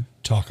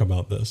 talk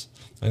about this.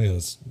 I think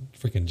that's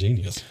freaking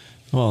genius.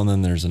 Well, and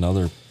then there's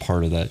another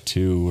part of that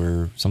too,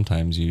 where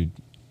sometimes you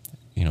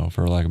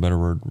for lack of a better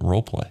word,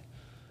 role play.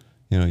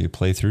 You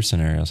play through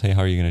scenarios. Hey,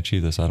 how are you going to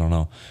achieve this? I don't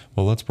know.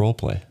 Well, let's role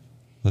play.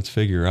 Let's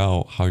figure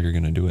out how you're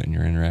going to do it in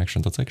your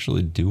interactions. Let's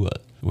actually do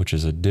it, which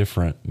is a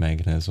different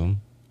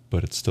mechanism,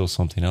 but it's still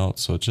something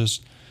else. So it's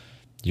just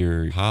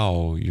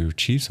how you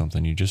achieve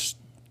something. You just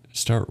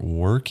start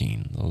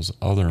working those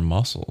other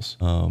muscles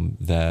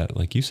that,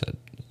 like you said,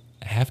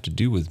 have to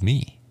do with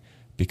me,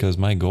 because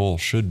my goal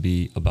should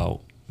be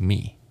about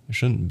me. It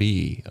shouldn't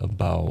be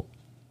about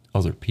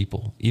other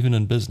people, even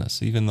in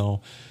business. Even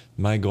though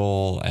my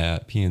goal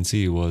at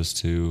PNC was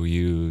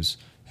to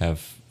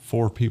have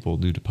 4 people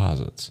do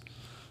deposits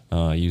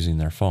using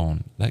their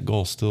phone, that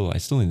goal I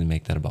still need to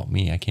make that about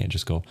me. I can't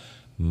just go,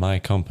 my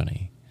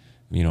company.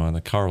 You know, in the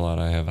car lot,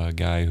 I have a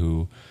guy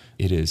who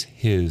it is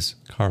his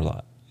car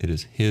lot. It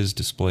is his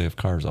display of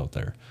cars out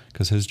there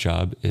because his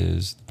job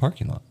is the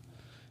parking lot.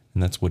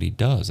 And that's what he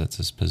does. That's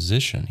his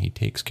position. He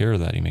takes care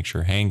of that. He makes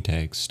sure hang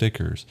tags,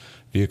 stickers,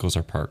 vehicles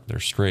are parked, they're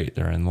straight,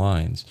 they're in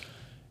lines.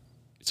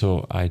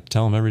 So I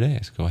tell him every day,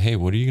 I go, hey,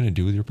 what are you going to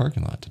do with your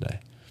parking lot today?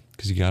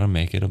 Because you got to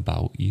make it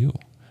about you.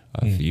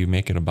 If you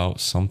make it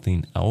about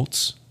something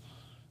else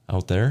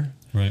out there,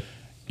 right,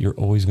 you're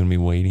always going to be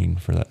waiting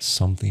for that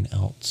something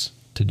else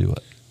to do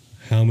it.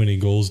 How many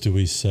goals do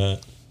we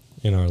set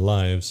in our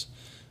lives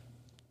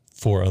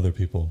for other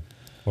people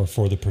or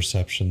for the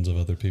perceptions of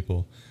other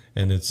people?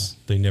 And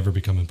they never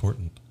become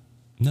important.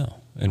 No.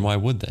 And why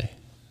would they?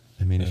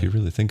 I mean, if you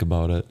really think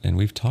about it, and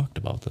we've talked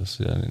about this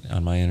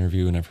on my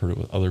interview, and I've heard it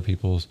with other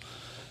people's,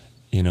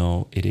 you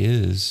know, it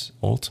is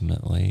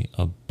ultimately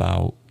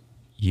about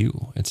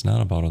you. It's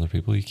not about other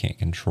people. You can't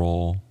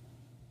control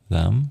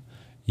them.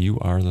 You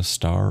are the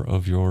star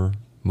of your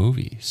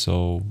movie.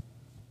 So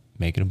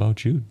make it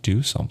about you.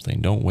 Do something.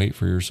 Don't wait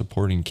for your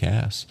supporting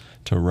cast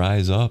to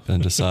rise up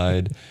and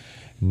decide,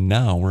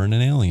 now we're in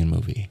an alien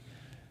movie,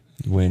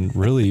 when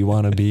really you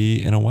want to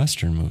be in a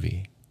Western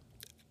movie.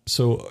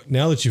 So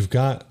now that you've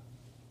got,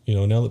 you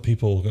know, now that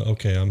people go,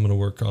 okay, I'm going to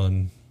work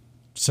on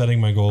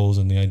setting my goals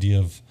and the idea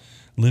of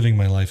living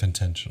my life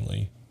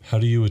intentionally, how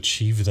do you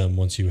achieve them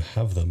once you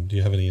have them? Do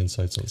you have any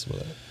insights on some of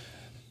that?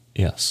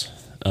 Yes.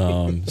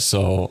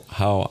 So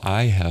how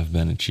I have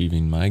been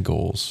achieving my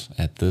goals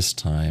at this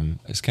time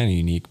is kind of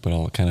unique, but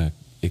I'll kind of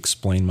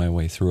explain my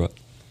way through it.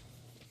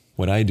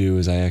 What I do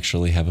is I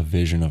actually have a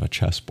vision of a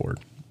chessboard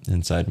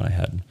inside my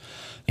head.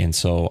 And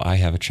so I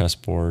have a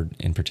chessboard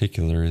in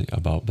particular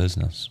about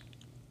business.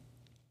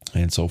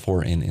 And so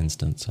for an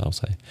instance, I'll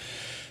say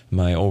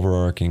my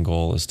overarching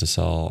goal is to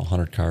sell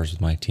 100 cars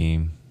with my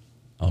team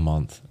a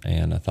month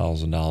and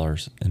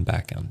 $1,000 in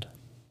back end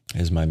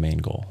is my main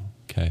goal.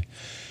 Okay.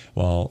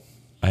 Well,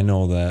 I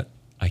know that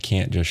I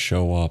can't just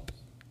show up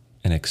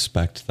and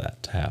expect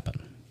that to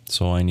happen.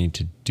 So I need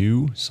to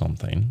do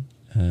something.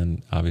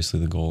 And obviously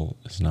the goal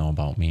is now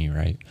about me,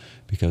 right?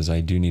 Because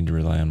I do need to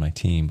rely on my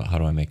team, but how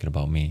do I make it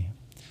about me?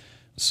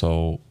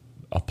 So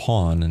a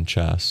pawn in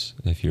chess,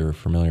 if you're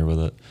familiar with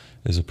it,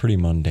 is a pretty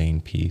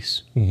mundane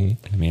piece.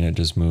 Mm-hmm. I mean, it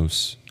just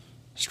moves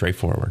straight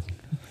forward.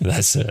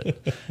 That's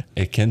it.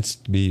 It can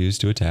be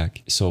used to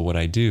attack. So what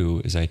I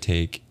do is I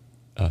take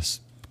a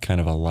kind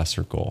of a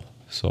lesser goal.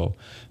 So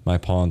my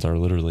pawns are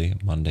literally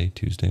Monday,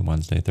 Tuesday,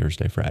 Wednesday,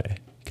 Thursday, Friday,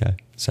 okay,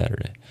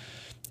 Saturday.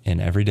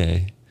 And every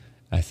day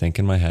I think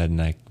in my head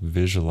and I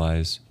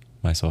visualize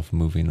myself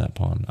moving that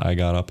pawn. I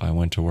got up, I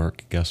went to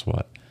work. Guess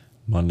what?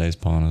 Monday's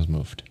pawn is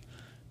moved.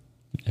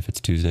 If it's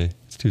Tuesday,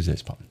 it's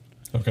Tuesday's pawn.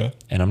 Okay.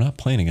 And I'm not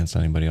playing against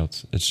anybody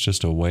else. It's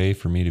just a way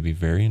for me to be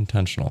very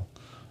intentional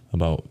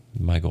about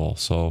my goal.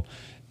 So,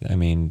 I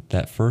mean,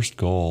 that first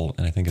goal,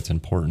 and I think it's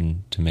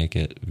important to make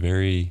it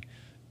very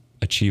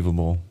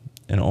achievable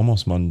and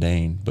almost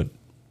mundane, but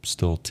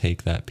still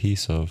take that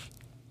piece of,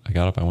 I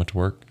got up, I went to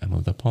work, I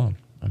moved that pawn,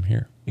 I'm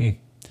here. And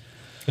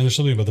there's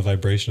something about the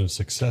vibration of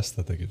success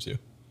that gives you.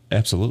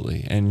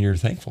 Absolutely. And you're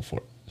thankful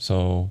for it.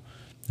 So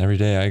every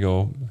day I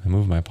go, I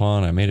move my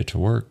pawn, I made it to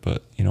work,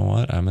 but you know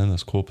what? I'm in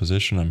this cool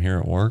position. I'm here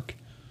at work,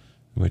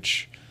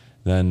 which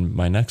then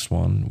my next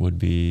one would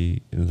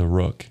be the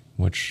rook,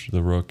 which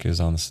the rook is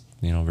on this,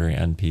 very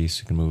end piece.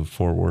 You can move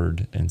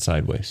forward and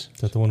sideways.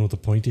 Is that the one with the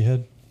pointy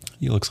head?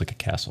 It looks like a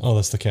castle. Oh,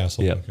 that's the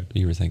castle. Yeah. Okay.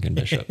 You were thinking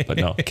bishop, but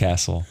no,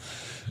 castle.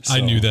 So, I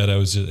knew that. It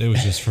was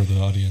just for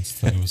the audience.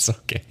 That it was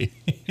okay.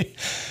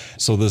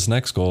 So this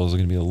next goal is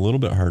going to be a little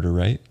bit harder,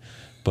 right?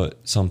 But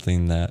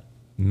something that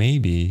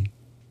maybe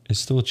is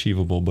still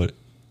achievable, but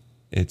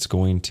it's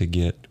going to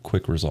get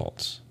quick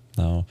results.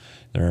 Now,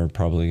 there are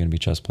probably going to be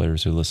chess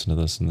players who listen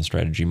to this and the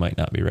strategy might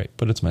not be right,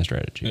 but it's my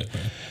strategy. Yeah.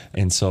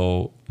 And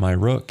so my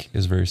rook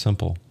is very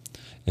simple.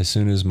 As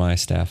soon as my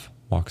staff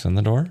walks in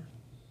the door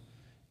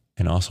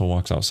and also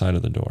walks outside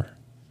of the door,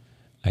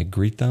 I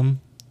greet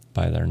them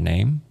by their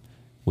name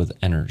with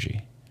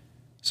energy.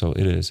 So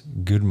it is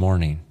good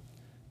morning.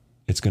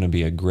 It's going to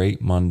be a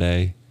great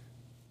Monday,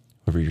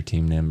 whoever your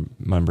team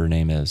member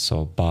name is.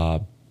 So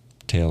Bob,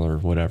 Taylor,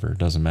 whatever,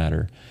 doesn't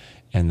matter.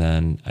 And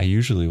then I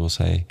usually will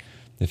say,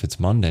 if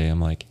it's Monday,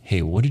 I'm like,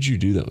 hey, what did you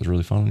do that was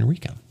really fun on your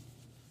weekend?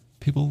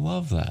 People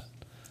love that.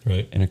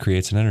 Right. And it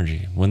creates an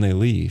energy. When they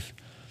leave,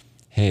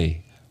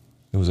 hey,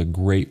 it was a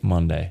great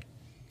Monday.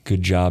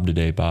 Good job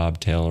today, Bob,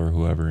 Taylor,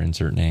 whoever,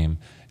 insert name.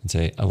 And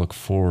say, I look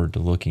forward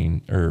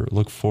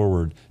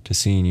to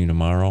seeing you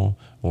tomorrow.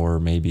 Or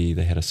maybe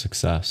they had a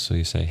success. So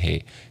you say,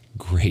 hey,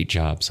 great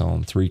job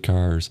selling 3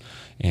 cars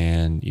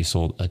and you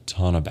sold a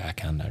ton of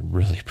back end. I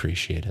really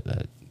appreciate it.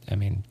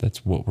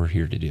 That's what we're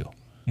here to do.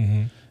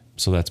 Mm-hmm.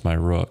 So that's my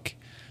rook.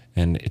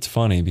 And it's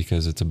funny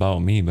because it's about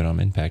me, but I'm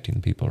impacting the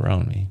people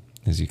around me,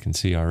 as you can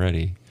see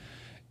already.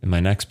 In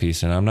my next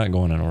piece, and I'm not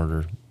going in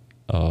order,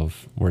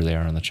 of where they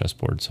are on the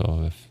chessboard.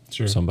 So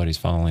if somebody's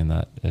following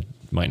that, it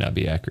might not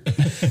be accurate.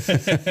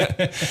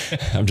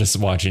 I'm just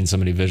watching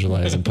somebody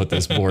visualize and put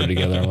this board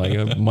together. I'm like,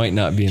 it might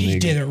not be in He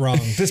did it wrong.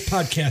 This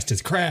podcast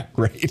is crap.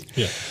 Right.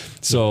 Yeah.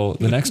 So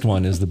the next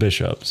one is the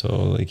bishop. So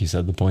like you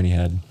said, the pointy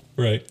head.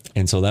 Right.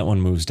 And so that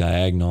one moves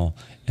diagonal,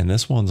 and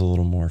this one's a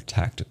little more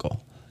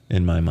tactical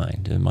in my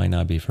mind. It might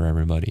not be for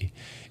everybody.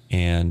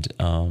 And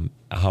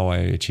how I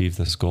achieve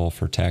this goal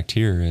for tact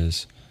here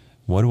is,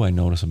 what do I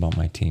notice about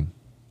my team?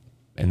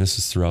 And this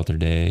is throughout their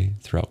day,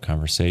 throughout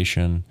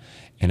conversation.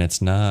 And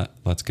it's not,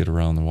 let's get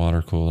around the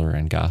water cooler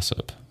and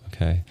gossip.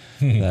 Okay.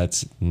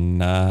 That's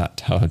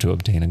not how to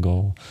obtain a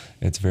goal.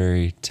 It's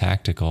very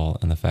tactical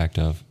in the fact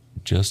of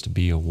just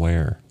be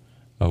aware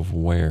of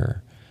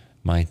where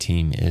my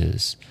team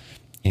is.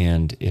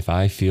 And if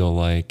I feel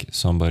like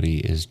somebody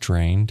is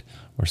drained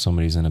or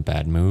somebody's in a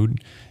bad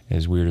mood,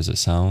 as weird as it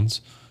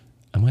sounds,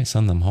 I might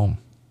send them home.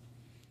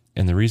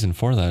 And the reason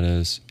for that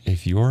is,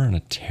 if you're in a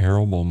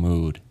terrible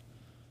mood,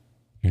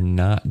 you're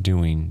not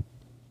doing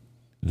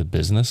the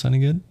business any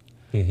good.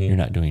 Mm-hmm. You're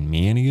not doing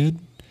me any good.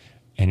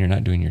 And you're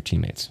not doing your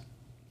teammates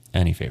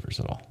any favors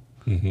at all.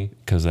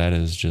 Because that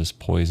is just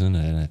poison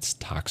and it's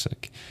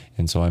toxic.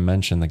 And so I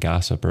mentioned the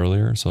gossip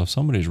earlier. So if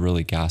somebody's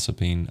really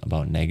gossiping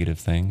about negative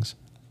things,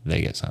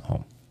 they get sent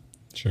home.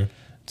 Sure.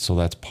 So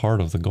that's part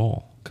of the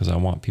goal, because I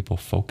want people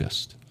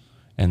focused.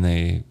 And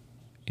they,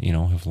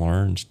 have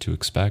learned to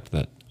expect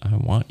that I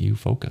want you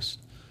focused.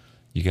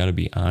 You got to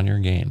be on your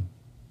game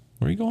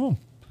or you go home.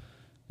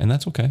 And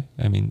that's okay.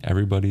 I mean,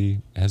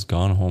 everybody has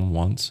gone home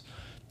once,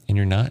 and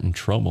you're not in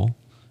trouble.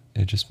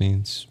 It just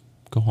means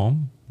go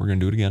home. We're going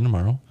to do it again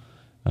tomorrow.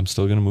 I'm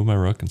still going to move my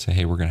rook and say,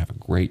 hey, we're going to have a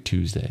great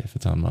Tuesday if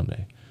it's on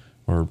Monday.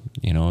 Or,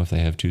 if they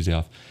have Tuesday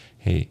off,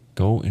 hey,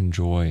 go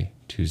enjoy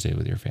Tuesday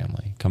with your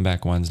family. Come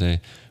back Wednesday.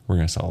 We're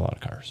going to sell a lot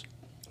of cars.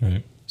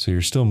 Right. So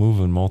you're still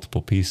moving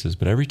multiple pieces,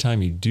 but every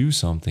time you do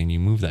something, you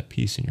move that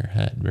piece in your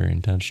head, very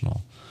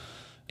intentional.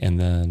 And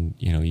then,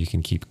 you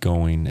can keep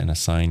going and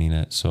assigning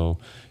it. So,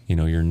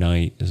 your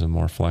knight is a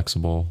more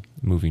flexible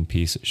moving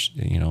piece.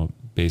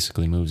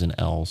 Basically moves in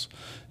L's.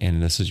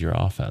 And this is your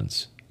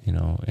offense,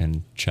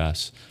 in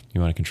chess. You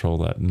want to control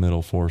that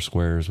middle 4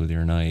 squares with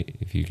your knight.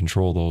 If you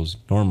control those,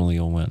 normally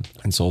you'll win.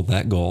 And so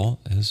that goal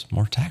is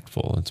more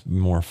tactful. It's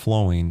more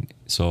flowing.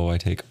 So I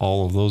take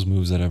all of those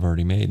moves that I've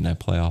already made and I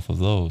play off of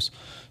those.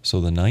 So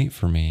the knight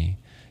for me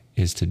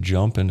is to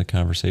jump into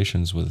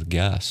conversations with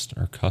guests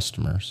or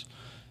customers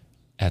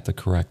at the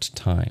correct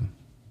time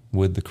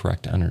with the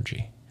correct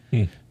energy.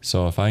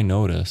 So if I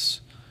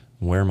notice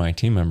where my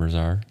team members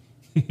are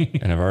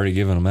and I've already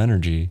given them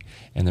energy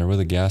and they're with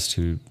a guest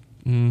who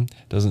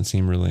doesn't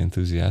seem really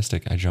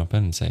enthusiastic, I jump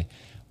in and say,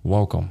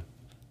 welcome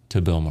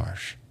to Bill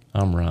Marsh.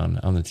 I'm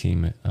Ron. I'm the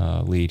team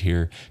lead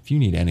here. If you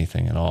need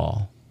anything at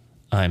all,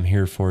 I'm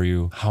here for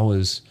you. How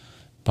is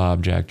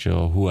Bob, Jack,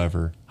 Joe,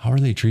 whoever, how are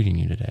they treating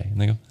you today?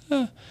 And they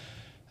go,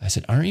 I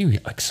said, aren't you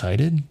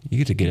excited? You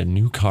get to get a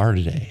new car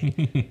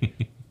today.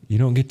 You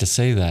don't get to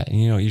say that. And,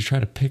 you try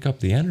to pick up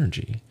the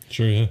energy.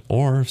 Sure, yeah.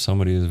 Or if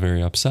somebody is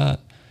very upset,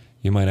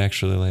 you might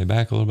actually lay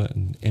back a little bit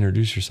and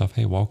introduce yourself.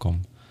 Hey,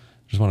 welcome.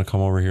 Just want to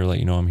come over here, let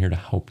you know I'm here to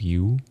help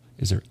you.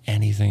 Is there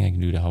anything I can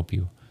do to help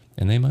you?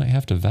 And they might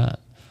have to vent.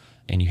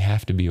 And you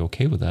have to be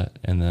okay with that.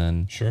 And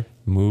then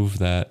move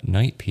that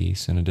knight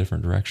piece in a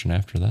different direction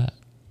after that.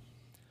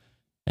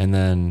 And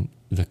then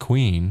the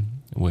queen,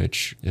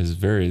 which is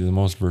the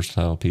most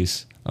versatile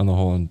piece on the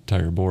whole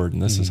entire board.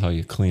 And this is how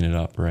you clean it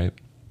up, right?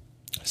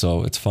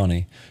 So it's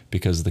funny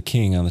because the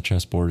king on the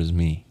chessboard is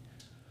me.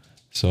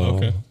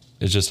 So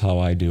it's just how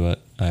I do it.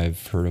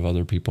 I've heard of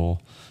other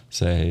people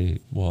say,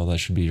 well, that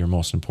should be your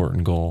most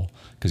important goal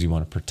because you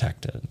want to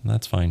protect it. And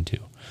that's fine too.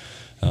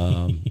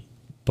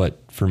 But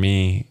for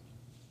me,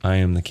 I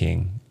am the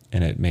king,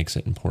 and it makes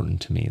it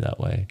important to me that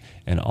way.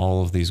 And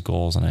all of these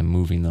goals, and I'm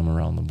moving them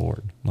around the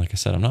board. Like I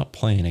said, I'm not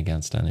playing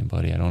against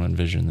anybody. I don't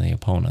envision the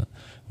opponent.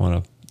 I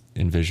want to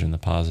envision the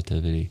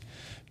positivity.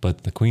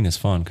 But the queen is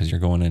fun because you're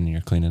going in and you're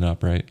cleaning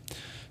up, right?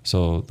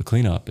 So the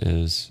cleanup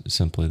is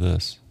simply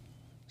this: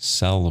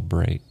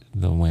 celebrate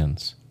the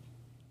wins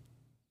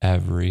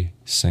every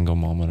single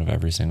moment of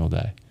every single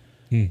day.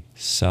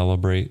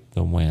 Celebrate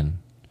the win.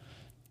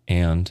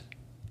 And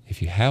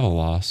if you have a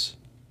loss,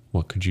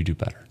 what could you do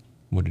better?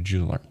 What did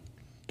you learn?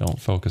 Don't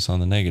focus on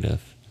the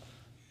negative.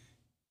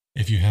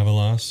 If you have a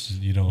loss,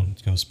 you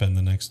don't go spend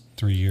the next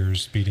 3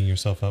 years beating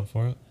yourself up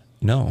for it?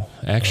 No,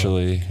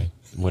 actually,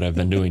 what I've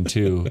been doing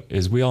too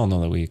is, we all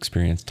know that we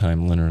experience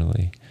time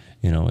linearly.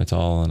 It's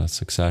all in a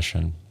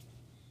succession.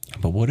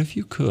 But what if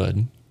you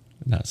could,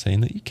 not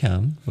saying that you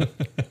can, but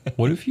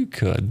what if you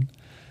could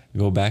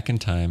go back in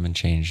time and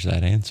change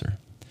that answer?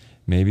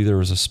 Maybe there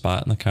was a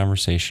spot in the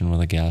conversation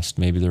with a guest.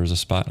 Maybe there was a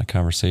spot in a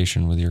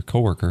conversation with your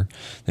coworker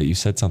that you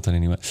said something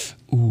and you went,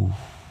 ooh,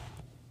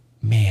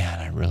 man,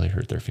 I really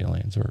hurt their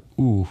feelings. Or,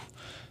 ooh,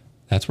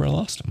 that's where I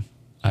lost them.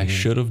 I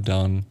should have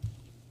done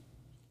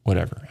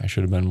whatever. I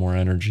should have been more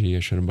energy. I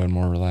should have been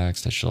more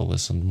relaxed. I should have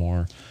listened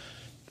more.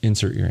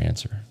 Insert your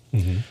answer.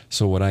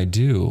 So what I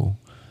do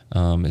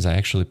is I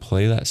actually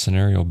play that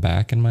scenario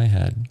back in my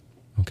head,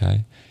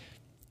 okay?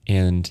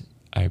 And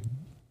I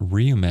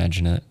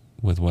reimagine it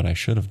with what I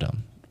should have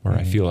done, or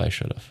I feel I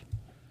should have.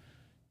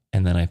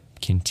 And then I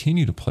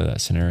continue to play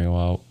that scenario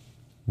out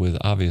with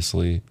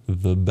obviously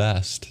the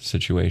best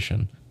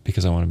situation,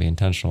 because I want to be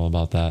intentional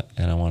about that,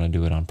 and I want to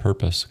do it on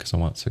purpose because I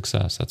want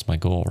success. That's my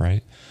goal,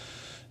 right?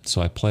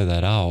 So I play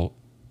that out.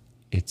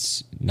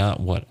 It's not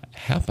what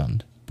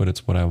happened, but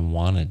it's what I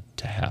wanted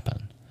to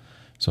happen.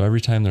 So every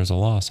time there's a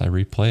loss, I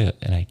replay it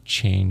and I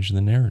change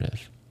the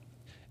narrative.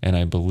 And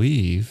I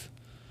believe,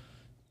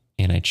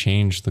 and I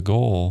change the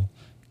goal,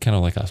 kind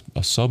of like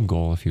a sub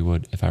goal, if you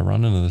would. If I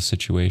run into the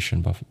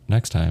situation, but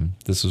next time,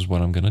 this is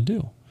what I'm going to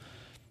do.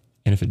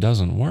 And if it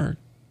doesn't work,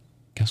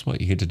 guess what?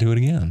 You get to do it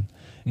again.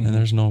 And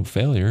there's no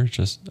failure. It's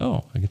just,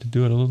 I get to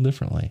do it a little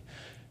differently.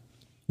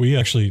 We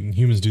actually,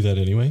 humans do that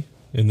anyway,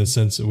 in the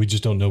sense that we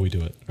just don't know we do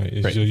it,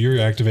 right? So you're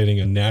activating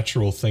a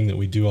natural thing that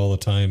we do all the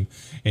time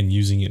and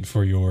using it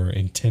for your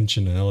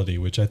intentionality,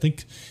 which I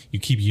think you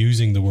keep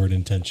using the word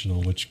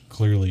intentional, which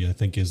clearly I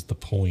think is the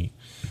point.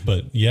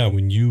 But yeah,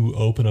 when you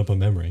open up a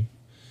memory,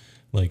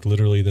 like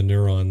literally the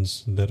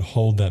neurons that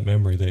hold that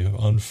memory, they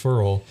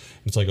unfurl.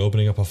 It's like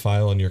opening up a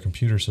file on your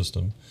computer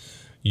system.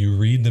 You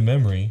read the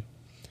memory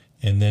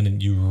and then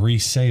you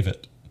resave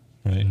it,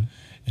 right?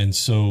 And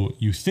so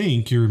you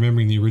think you're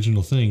remembering the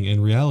original thing.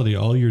 In reality,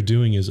 all you're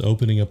doing is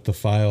opening up the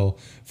file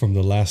from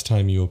the last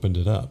time you opened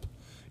it up,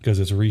 because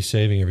it's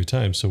resaving every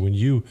time. So when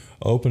you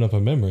open up a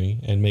memory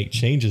and make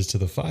changes to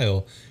the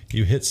file,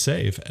 you hit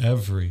save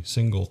every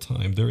single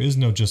time. There is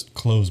no just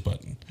close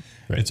button.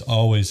 Right. It's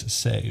always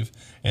save.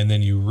 And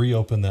then you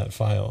reopen that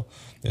file.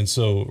 And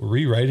so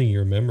rewriting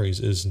your memories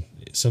is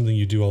something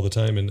you do all the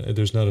time. And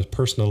there's not a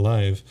person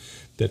alive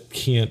that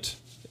can't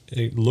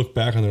look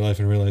back on their life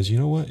and realize, you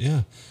know what?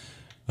 Yeah,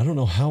 I don't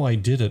know how I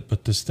did it,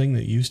 but this thing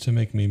that used to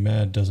make me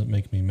mad doesn't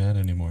make me mad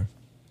anymore.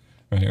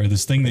 Right? Or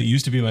this thing that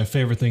used to be my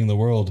favorite thing in the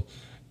world,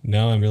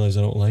 now I realize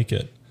I don't like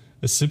it.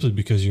 It's simply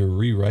because you're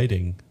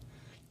rewriting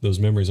those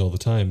memories all the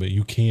time, but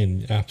you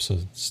can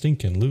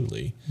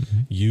absolutely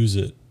use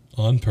it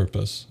on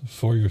purpose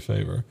for your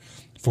favor,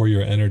 for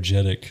your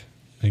energetic.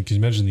 And can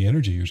you imagine the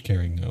energy you're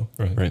carrying now,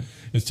 right?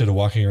 Instead of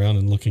walking around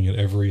and looking at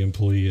every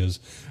employee as,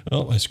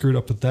 oh, I screwed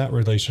up with that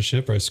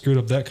relationship, or I screwed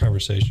up that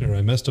conversation, or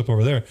I messed up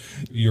over there.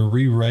 You're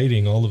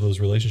rewriting all of those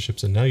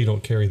relationships, and now you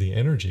don't carry the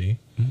energy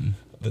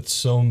that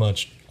so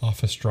much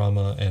office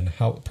drama and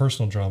how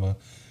personal drama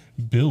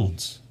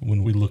builds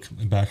when we look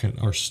back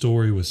at our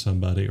story with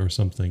somebody or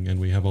something, and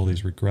we have all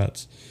these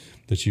regrets,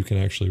 that you can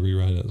actually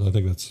rewrite it. I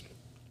think that's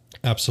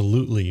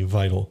absolutely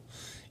vital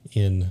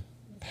in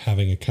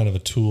having a kind of a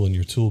tool in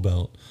your tool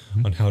belt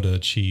on how to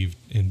achieve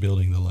in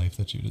building the life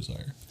that you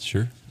desire.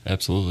 Sure,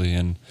 absolutely.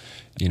 And,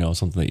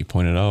 something that you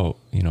pointed out,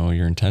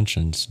 your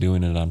intentions,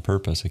 doing it on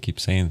purpose. I keep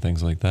saying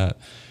things like that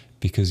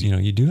because,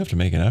 you do have to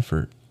make an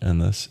effort in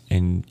this,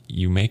 and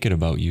you make it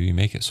about you. You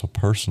make it so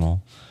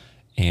personal,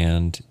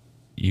 and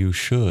you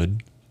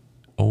should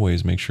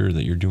always make sure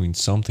that you're doing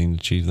something to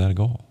achieve that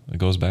goal. It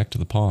goes back to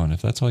the pawn.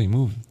 If that's all you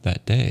move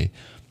that day,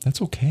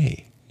 that's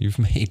okay. You've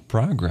made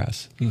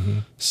progress.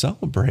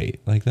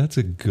 Celebrate. Like, that's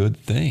a good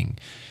thing.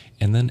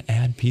 And then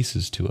add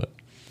pieces to it.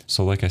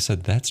 So like I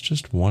said, that's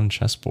just one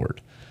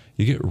chessboard.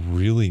 You get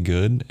really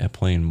good at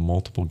playing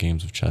multiple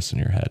games of chess in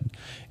your head.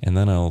 And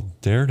then I'll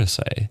dare to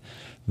say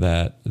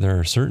that there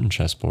are certain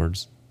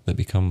chessboards that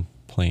become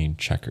playing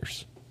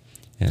checkers.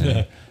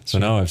 And so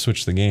now I've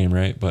switched the game,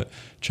 right? But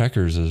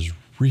checkers is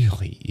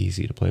really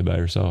easy to play by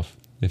yourself.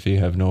 If you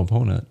have no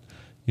opponent,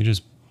 you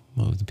just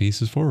move the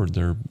pieces forward.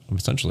 They're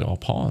essentially all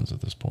pawns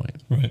at this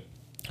point. Right.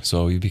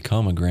 So you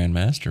become a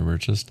grandmaster where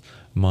it's just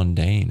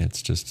mundane.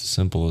 It's just as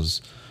simple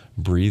as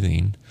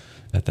breathing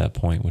at that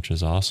point, which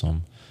is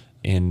awesome.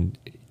 And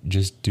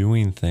just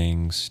doing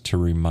things to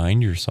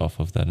remind yourself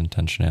of that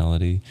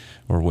intentionality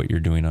or what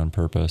you're doing on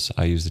purpose.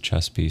 I use the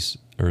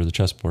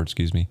chessboard,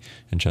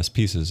 and chess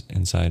pieces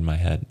inside my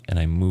head, and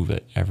I move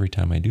it every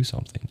time I do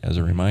something. As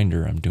a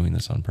reminder, I'm doing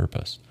this on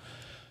purpose.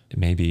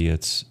 Maybe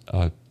it's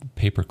a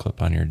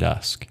paperclip on your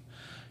desk.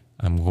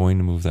 I'm going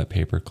to move that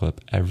paperclip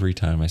every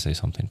time I say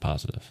something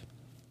positive.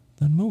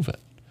 Then move it.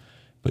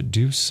 But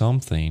do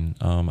something.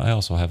 I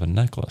also have a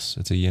necklace.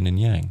 It's a yin and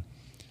yang.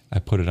 I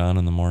put it on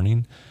in the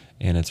morning,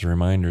 and it's a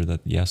reminder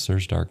that yes,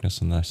 there's darkness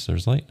and yes,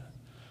 there's light.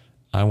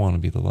 I want to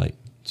be the light.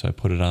 So I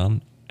put it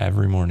on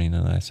every morning,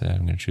 and I say,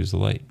 I'm going to choose the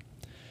light.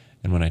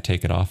 And when I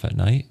take it off at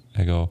night,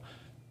 I go,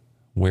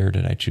 where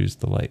did I choose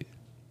the light?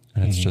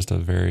 And it's just a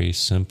very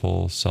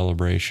simple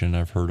celebration.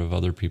 I've heard of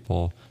other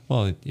people.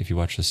 Well, if you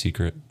watch The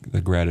Secret,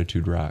 the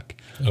Gratitude Rock.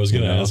 I was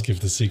going to ask if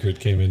The Secret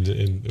came into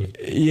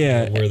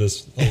where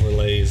this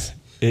overlays.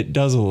 It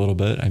does a little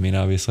bit. I mean,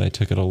 obviously I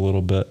took it a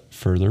little bit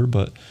further,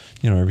 but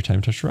every time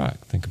you touch rock,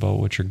 think about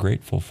what you're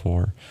grateful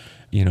for.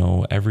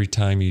 Every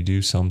time you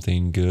do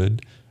something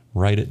good,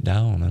 write it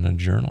down in a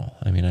journal.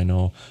 I mean, I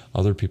know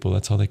other people,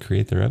 that's how they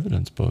create their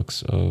evidence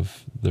books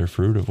of their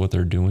fruit of what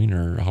they're doing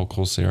or how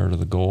close they are to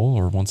the goal,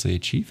 or once they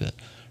achieve it,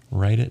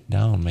 write it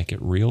down, make it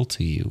real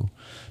to you.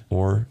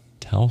 Or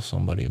tell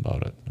somebody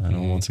about it. I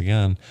know once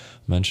again,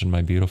 mentioned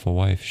my beautiful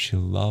wife. She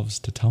loves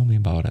to tell me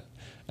about it.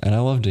 And I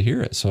love to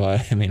hear it. So I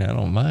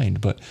don't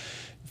mind, but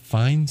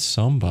find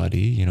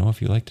somebody,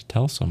 if you like to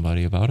tell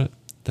somebody about it,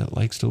 that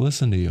likes to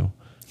listen to you.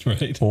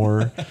 Right.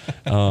 Or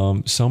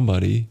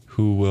somebody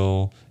who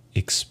will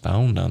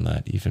expound on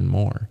that even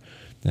more.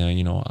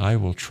 Now, I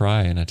will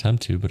try and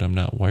attempt to, but I'm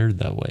not wired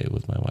that way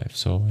with my wife.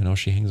 So I know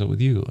she hangs out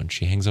with you and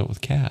she hangs out with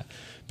Kat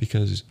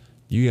because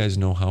you guys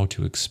know how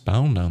to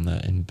expound on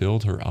that and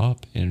build her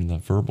up in the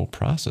verbal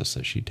process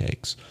that she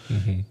takes.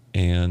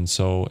 And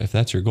so if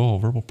that's your goal,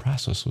 verbal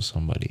process with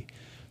somebody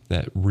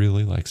that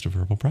really likes to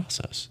verbal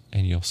process,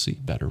 and you'll see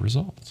better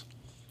results.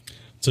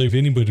 So if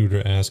anybody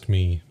were to ask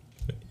me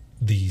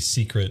the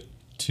secret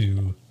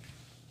to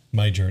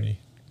my journey,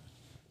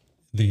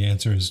 the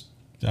answer is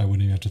I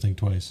wouldn't even have to think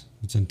twice.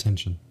 It's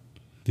intention.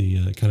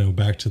 The kind of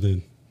back to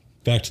the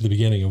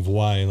beginning of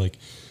why, like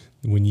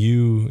when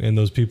you and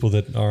those people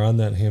that are on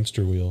that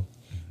hamster wheel,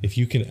 if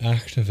you can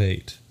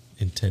activate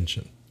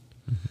intention,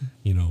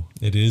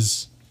 it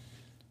is,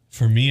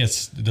 for me,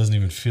 it doesn't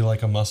even feel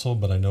like a muscle,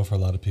 but I know for a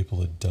lot of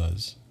people it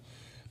does.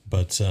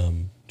 But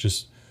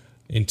just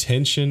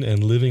intention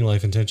and living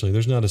life intentionally.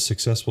 There's not a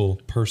successful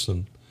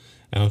person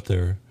out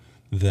there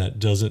that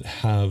doesn't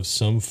have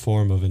some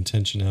form of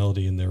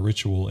intentionality in their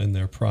ritual, in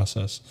their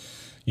process.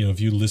 If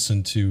you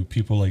listen to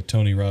people like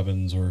Tony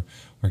Robbins or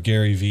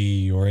Gary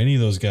Vee or any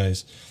of those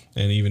guys,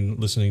 and even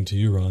listening to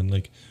you, Ron,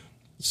 like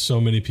so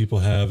many people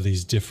have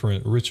these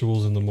different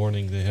rituals in the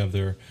morning. They have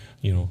their,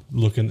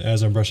 looking,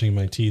 as I'm brushing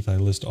my teeth, I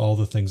list all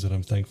the things that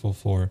I'm thankful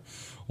for.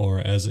 Or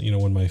as,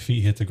 when my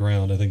feet hit the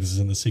ground, I think this is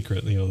in The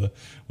Secret,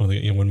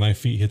 when my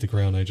feet hit the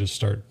ground, I just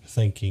start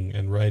thinking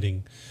and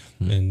writing.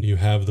 And you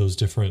have those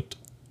different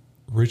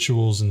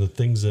rituals and the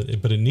things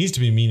but it needs to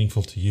be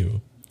meaningful to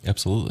you.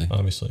 Absolutely.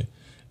 Obviously.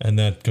 And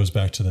that goes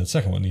back to that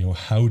second one,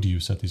 how do you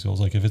set these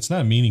goals? Like if it's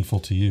not meaningful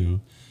to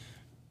you,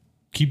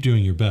 keep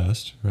doing your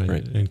best,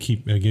 right? And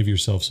give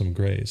yourself some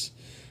grace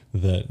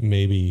that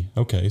maybe,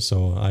 okay,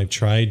 so I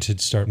tried to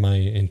start my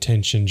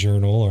intention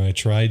journal, or I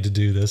tried to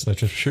do this, and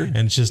and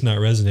it's just not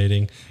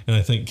resonating. And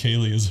I think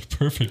Kaylee is a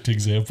perfect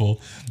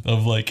example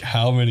of like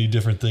how many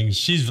different things.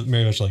 She's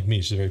very much like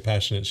me. She's very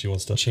passionate. She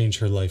wants to change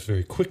her life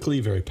very quickly,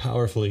 very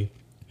powerfully.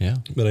 Yeah.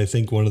 But I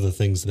think one of the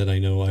things that I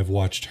know I've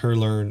watched her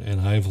learn,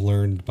 and I've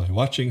learned by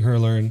watching her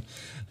learn,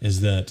 is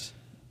that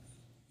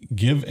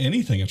give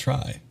anything a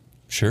try.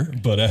 Sure.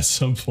 But at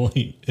some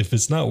point, if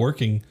it's not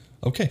working,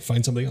 okay,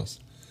 find something else.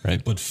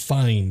 Right. But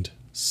find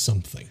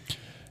something.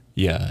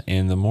 Yeah.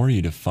 And the more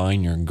you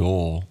define your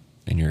goal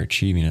and you're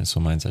achieving it, so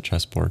mine's that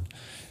chessboard,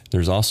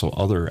 there's also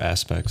other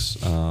aspects.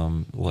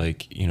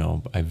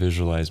 I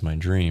visualize my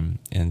dream.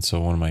 And so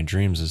one of my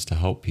dreams is to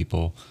help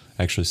people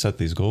actually set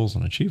these goals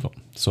and achieve them.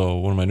 So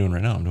what am I doing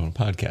right now? I'm doing a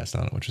podcast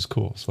on it, which is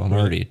cool. So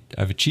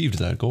I've achieved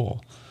that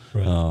goal.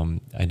 Right.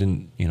 I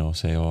didn't,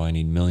 say, I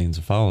need millions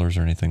of followers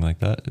or anything like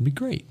that. It'd be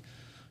great.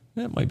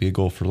 That might be a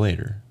goal for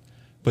later.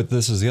 But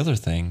this is the other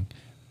thing.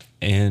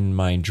 In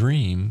my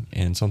dream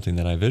and something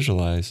that I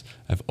visualize,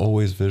 I've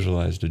always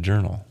visualized a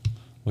journal.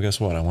 Well,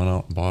 guess what? I went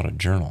out and bought a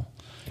journal.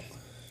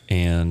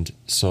 And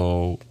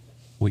so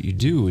what you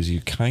do is you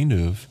kind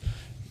of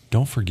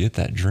don't forget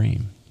that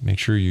dream. Make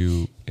sure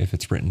if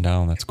it's written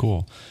down, that's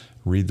cool.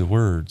 Read the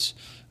words.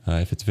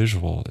 If it's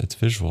visual, it's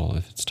visual.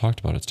 If it's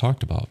talked about, it's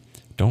talked about.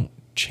 Don't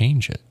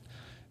change it.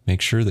 Make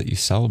sure that you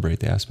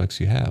celebrate the aspects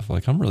you have.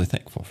 Like, I'm really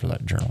thankful for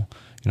that journal.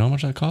 You know how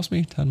much that cost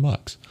me?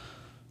 $10.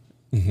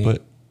 Mm-hmm.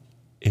 But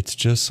it's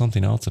just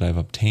something else that I've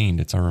obtained.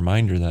 It's a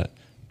reminder that,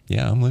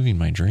 I'm living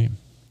my dream.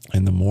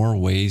 And the more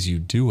ways you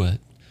do it,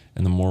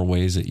 and the more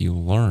ways that you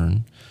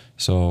learn.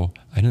 So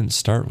I didn't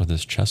start with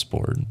this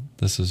chessboard.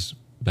 This has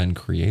been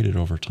created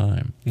over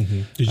time.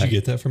 Mm-hmm. Did you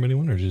get that from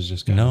anyone, or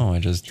just no? I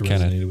just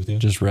kind of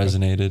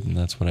resonated, okay. And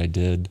that's what I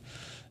did.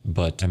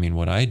 But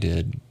what I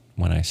did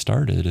when I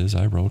started is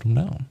I wrote them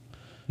down.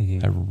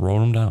 Mm-hmm. I wrote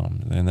them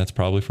down, and that's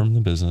probably from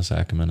the business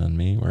acumen in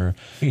me, where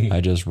I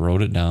just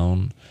wrote it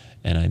down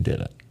and I did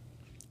it.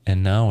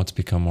 And now it's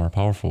become more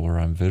powerful, where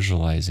I'm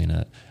visualizing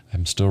it.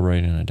 I'm still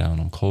writing it down.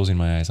 I'm closing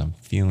my eyes. I'm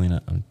feeling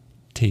it. I'm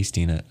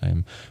tasting it.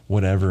 I'm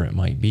whatever it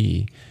might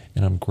be,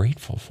 and I'm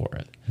grateful for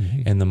it.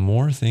 Mm-hmm. And the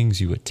more things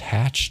you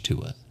attach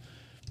to it,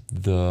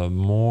 the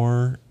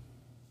more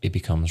it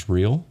becomes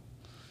real,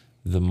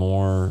 the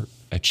more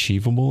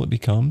achievable it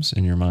becomes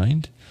in your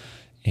mind.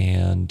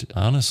 And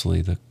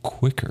honestly, the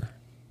quicker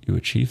you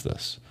achieve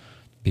this,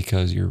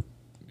 because you're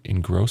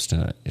engrossed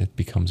in it, it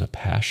becomes a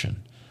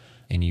passion,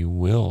 and you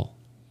will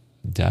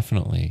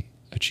definitely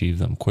achieve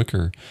them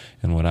quicker.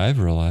 And what I've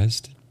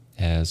realized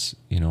as,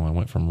 I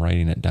went from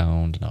writing it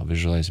down to now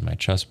visualizing my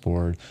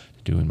chessboard,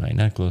 to doing my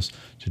necklace,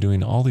 to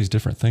doing all these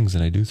different things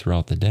that I do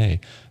throughout the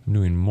day, I'm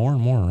doing more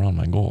and more around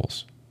my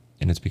goals.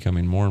 And it's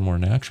becoming more and more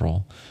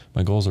natural.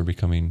 My goals are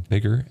becoming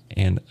bigger,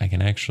 and I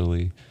can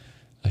actually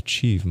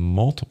achieve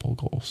multiple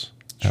goals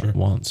at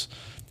once.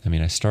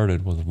 I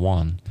started with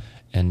one,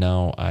 and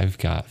now I've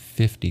got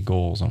 50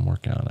 goals I'm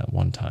working on at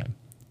one time.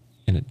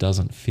 And it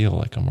doesn't feel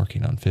like I'm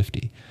working on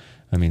 50.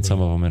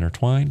 Some of them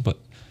intertwine, but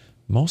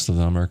most of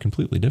them are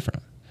completely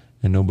different,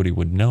 and nobody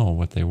would know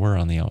what they were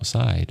on the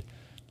outside,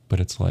 but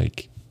it's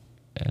like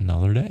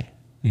another day.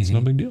 It's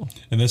no big deal.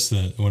 And that's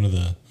one of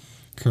the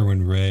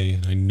Kerwin Ray,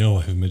 I know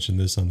I have mentioned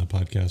this on the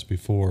podcast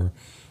before,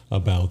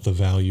 about the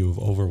value of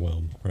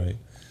overwhelm, right?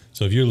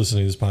 So if you're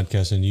listening to this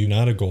podcast and you're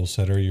not a goal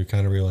setter, you're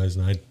kind of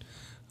realizing,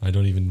 I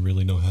don't even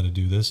really know how to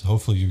do this.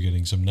 Hopefully you're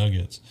getting some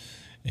nuggets.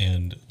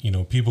 And,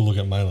 people look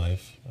at my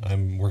life.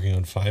 I'm working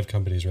on 5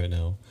 companies right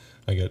now.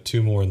 I got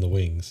 2 more in the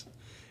wings.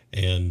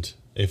 And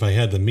if I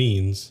had the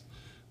means,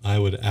 I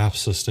would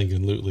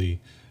absolutely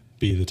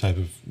be the type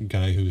of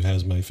guy who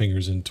has my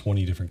fingers in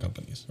 20 different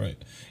companies, right?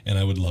 And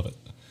I would love it.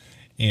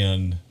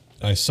 And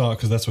I saw,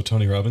 because that's what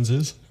Tony Robbins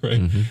is,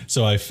 right?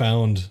 So I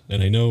found,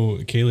 and I know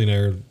Kaylee and I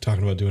are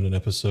talking about doing an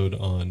episode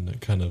on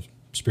kind of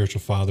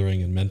spiritual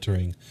fathering and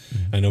mentoring.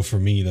 I know for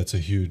me, that's a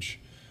huge,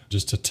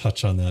 just to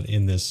touch on that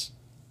in this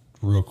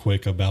real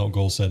quick about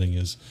goal setting,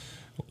 is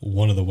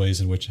one of the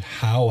ways in which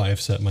how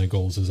I've set my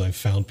goals is I've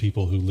found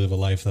people who live a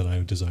life that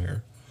I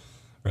desire,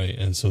 right?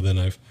 And so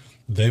then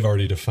they've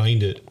already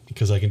defined it,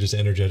 because I can just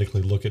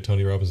energetically look at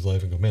Tony Robbins'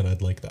 life and go, man,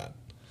 I'd like that.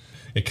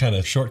 It kind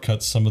of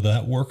shortcuts some of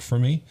that work for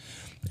me.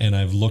 And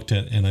I've looked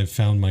at, and I've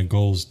found my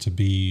goals to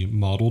be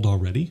modeled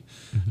already.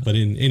 But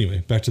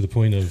anyway, back to the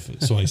point of,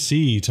 so I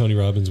see Tony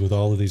Robbins with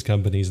all of these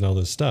companies and all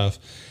this stuff,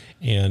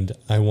 and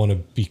I want to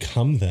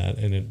become that,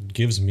 and it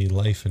gives me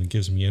life and it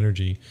gives me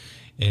energy.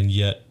 And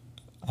yet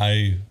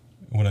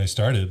when I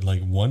started,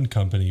 like, one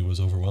company was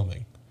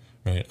overwhelming,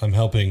 right? I'm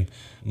helping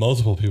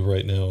multiple people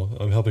right now.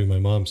 I'm helping my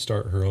mom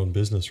start her own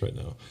business right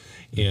now.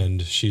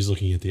 And she's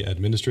looking at the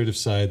administrative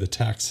side, the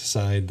tax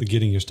side, the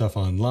getting your stuff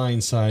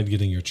online side,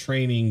 getting your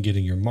training,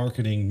 getting your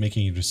marketing,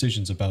 making your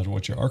decisions about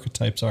what your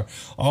archetypes are.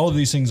 All of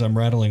these things I'm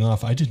rattling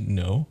off, I didn't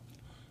know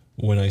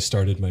when I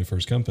started my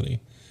first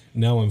company.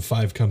 Now I'm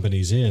 5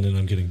 companies in and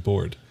I'm getting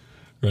bored,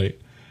 right?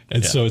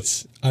 And so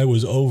I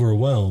was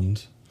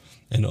overwhelmed,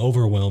 and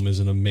overwhelm is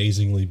an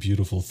amazingly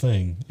beautiful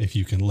thing if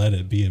you can let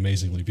it be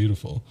amazingly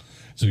beautiful.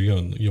 So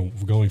you're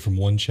going from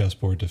one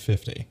chessboard to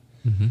 50.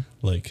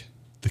 Like,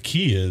 the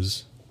key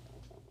is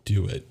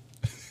do it.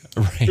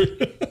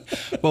 Right.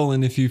 Well,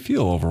 and if you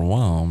feel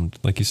overwhelmed,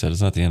 like you said,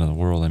 it's not the end of the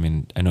world. I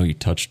mean, I know you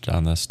touched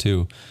on this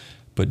too,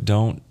 but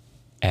don't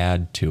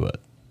add to it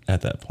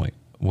at that point.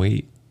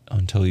 Wait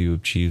until you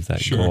achieve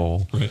that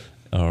goal, right,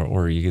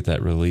 or you get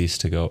that release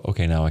to go,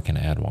 okay, now I can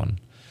add one,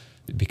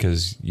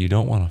 because you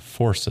don't want to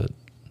force it.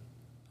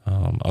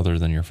 Other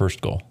than your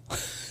first goal,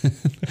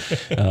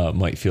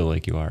 might feel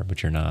like you are,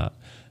 but you're not.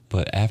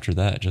 But after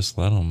that, just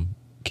let them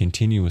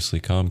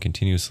continuously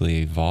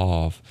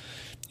evolve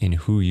in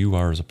who you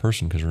are as a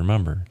person. Because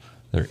remember,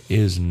 there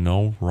is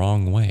no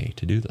wrong way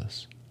to do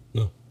this.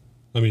 No.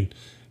 I mean,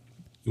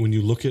 when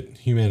you look at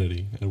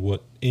humanity and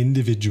what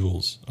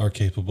individuals are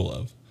capable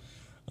of,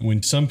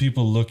 when some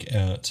people look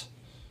at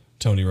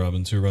Tony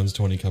Robbins, who runs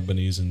 20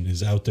 companies and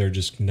is out there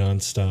just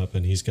nonstop,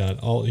 and he's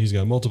got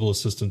multiple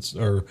assistants,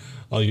 or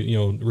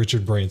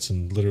Richard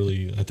Branson,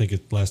 literally, I think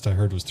last I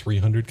heard was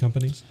 300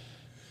 companies.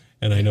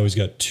 And I know he's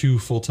got 2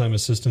 full-time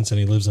assistants, and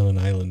he lives on an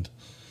island.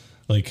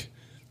 Like,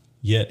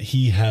 yet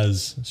he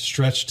has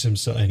stretched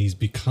himself, and he's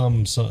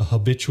become a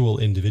habitual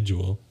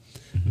individual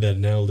that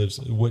now lives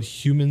what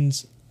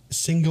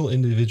single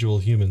individual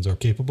humans are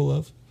capable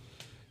of.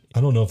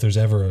 I don't know if there's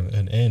ever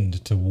an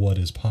end to what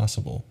is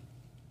possible,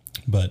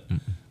 but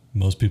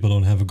most people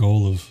don't have a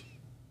goal of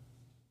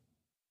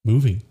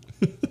moving.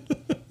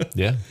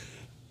 Yeah.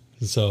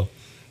 So,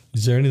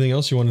 is there anything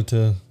else you wanted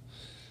to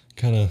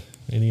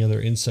any other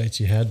insights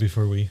you had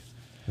before we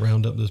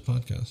round up this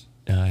podcast?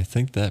 I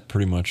think that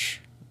pretty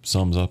much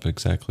sums up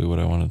exactly what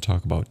I want to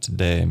talk about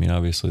today. I mean,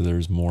 obviously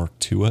there's more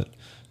to it,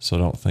 so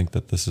don't think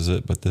that this is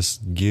it, but this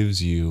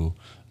gives you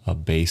a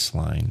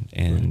baseline,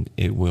 and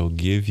it will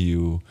give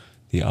you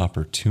the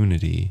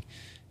opportunity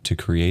to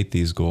create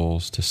these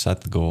goals, to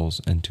set the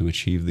goals, and to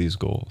achieve these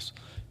goals,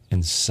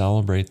 and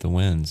celebrate the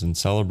wins, and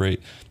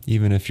celebrate,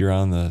 even if you're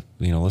on the,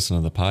 listen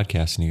to the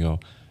podcast and you go,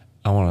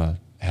 I want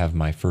to have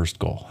my first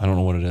goal. I don't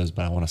know what it is,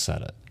 but I want to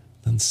set it.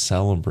 Then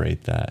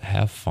celebrate that,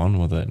 have fun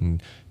with it,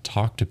 and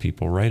talk to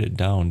people, write it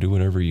down, do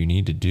whatever you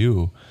need to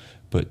do,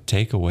 but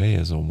take away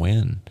as a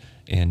win,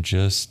 and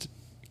just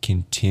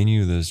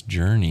continue this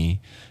journey.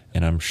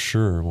 And I'm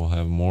sure we'll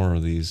have more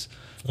of these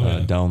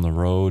down the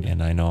road.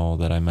 And I know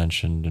that I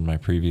mentioned in my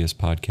previous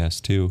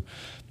podcast too,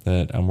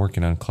 that I'm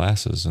working on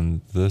classes,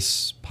 and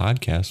this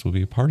podcast will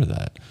be a part of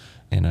that.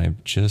 And I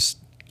just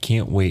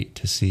can't wait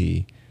to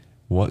see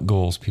what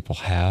goals people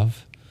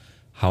have,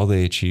 how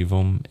they achieve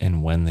them,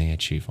 and when they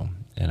achieve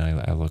them. And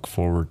I look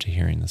forward to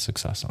hearing the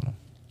success on them.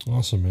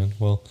 Awesome, man.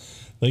 Well,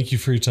 thank you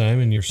for your time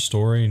and your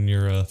story and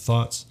your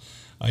thoughts.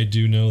 I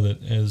do know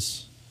that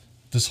as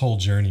this whole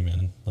journey,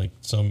 man, like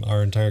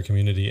our entire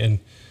community and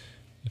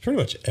pretty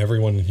much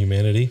everyone in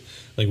humanity,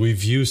 like we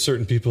view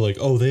certain people like,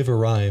 oh, they've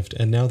arrived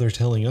and now they're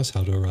telling us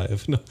how to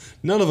arrive. No,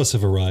 none of us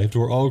have arrived.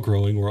 We're all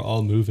growing. We're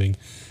all moving.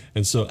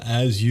 And so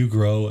as you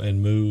grow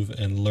and move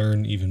and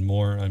learn even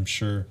more, I'm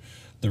sure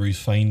the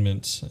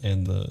refinements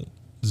and the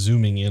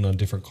zooming in on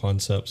different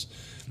concepts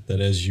that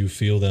as you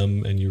feel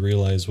them and you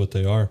realize what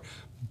they are,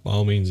 by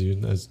all means,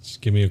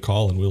 just give me a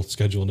call and we'll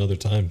schedule another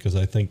time. Because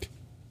I think,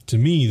 to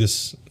me,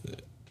 this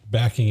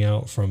backing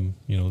out from,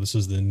 this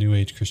is the New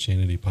Age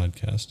Christianity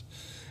podcast.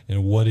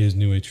 And what is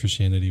New Age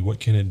Christianity? What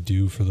can it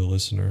do for the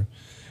listener?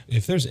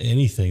 If there's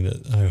anything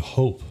that I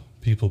hope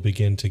people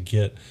begin to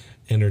get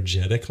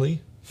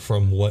energetically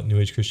from what New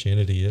Age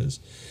Christianity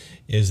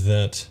is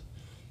that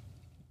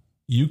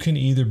you can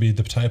either be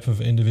the type of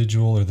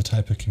individual or the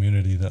type of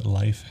community that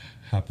life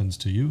happens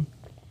to you,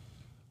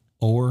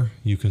 or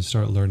you can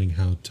start learning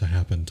how to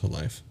happen to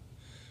life,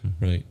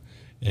 right?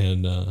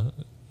 And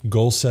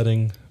goal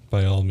setting,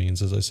 by all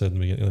means, as I said in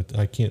the beginning,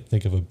 I can't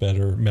think of a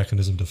better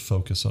mechanism to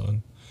focus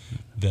on.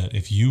 That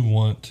if you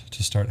want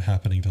to start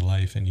happening to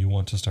life and you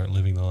want to start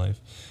living the life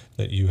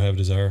that you have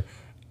desire,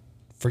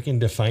 freaking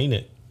define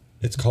it.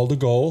 It's called a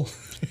goal.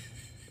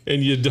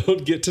 And you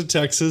don't get to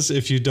Texas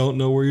if you don't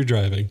know where you're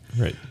driving.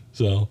 Right.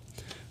 So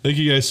thank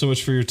you guys so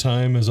much for your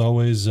time. As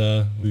always,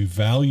 we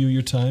value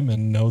your time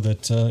and know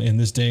that in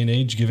this day and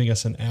age, giving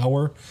us an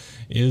hour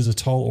is a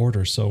tall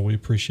order. So we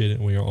appreciate it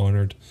and we are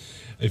honored.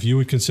 If you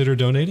would consider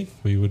donating,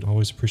 we would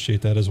always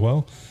appreciate that as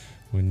well.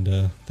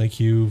 And thank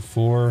you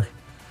for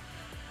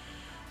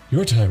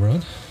your time,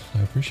 Ron.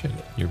 I appreciate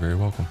it. You're very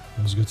welcome.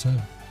 It was a good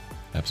time.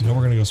 Absolutely.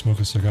 We're going to go smoke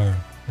a cigar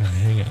and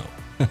hang out.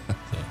 So,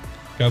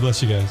 God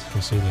bless you guys.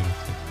 We'll see you later.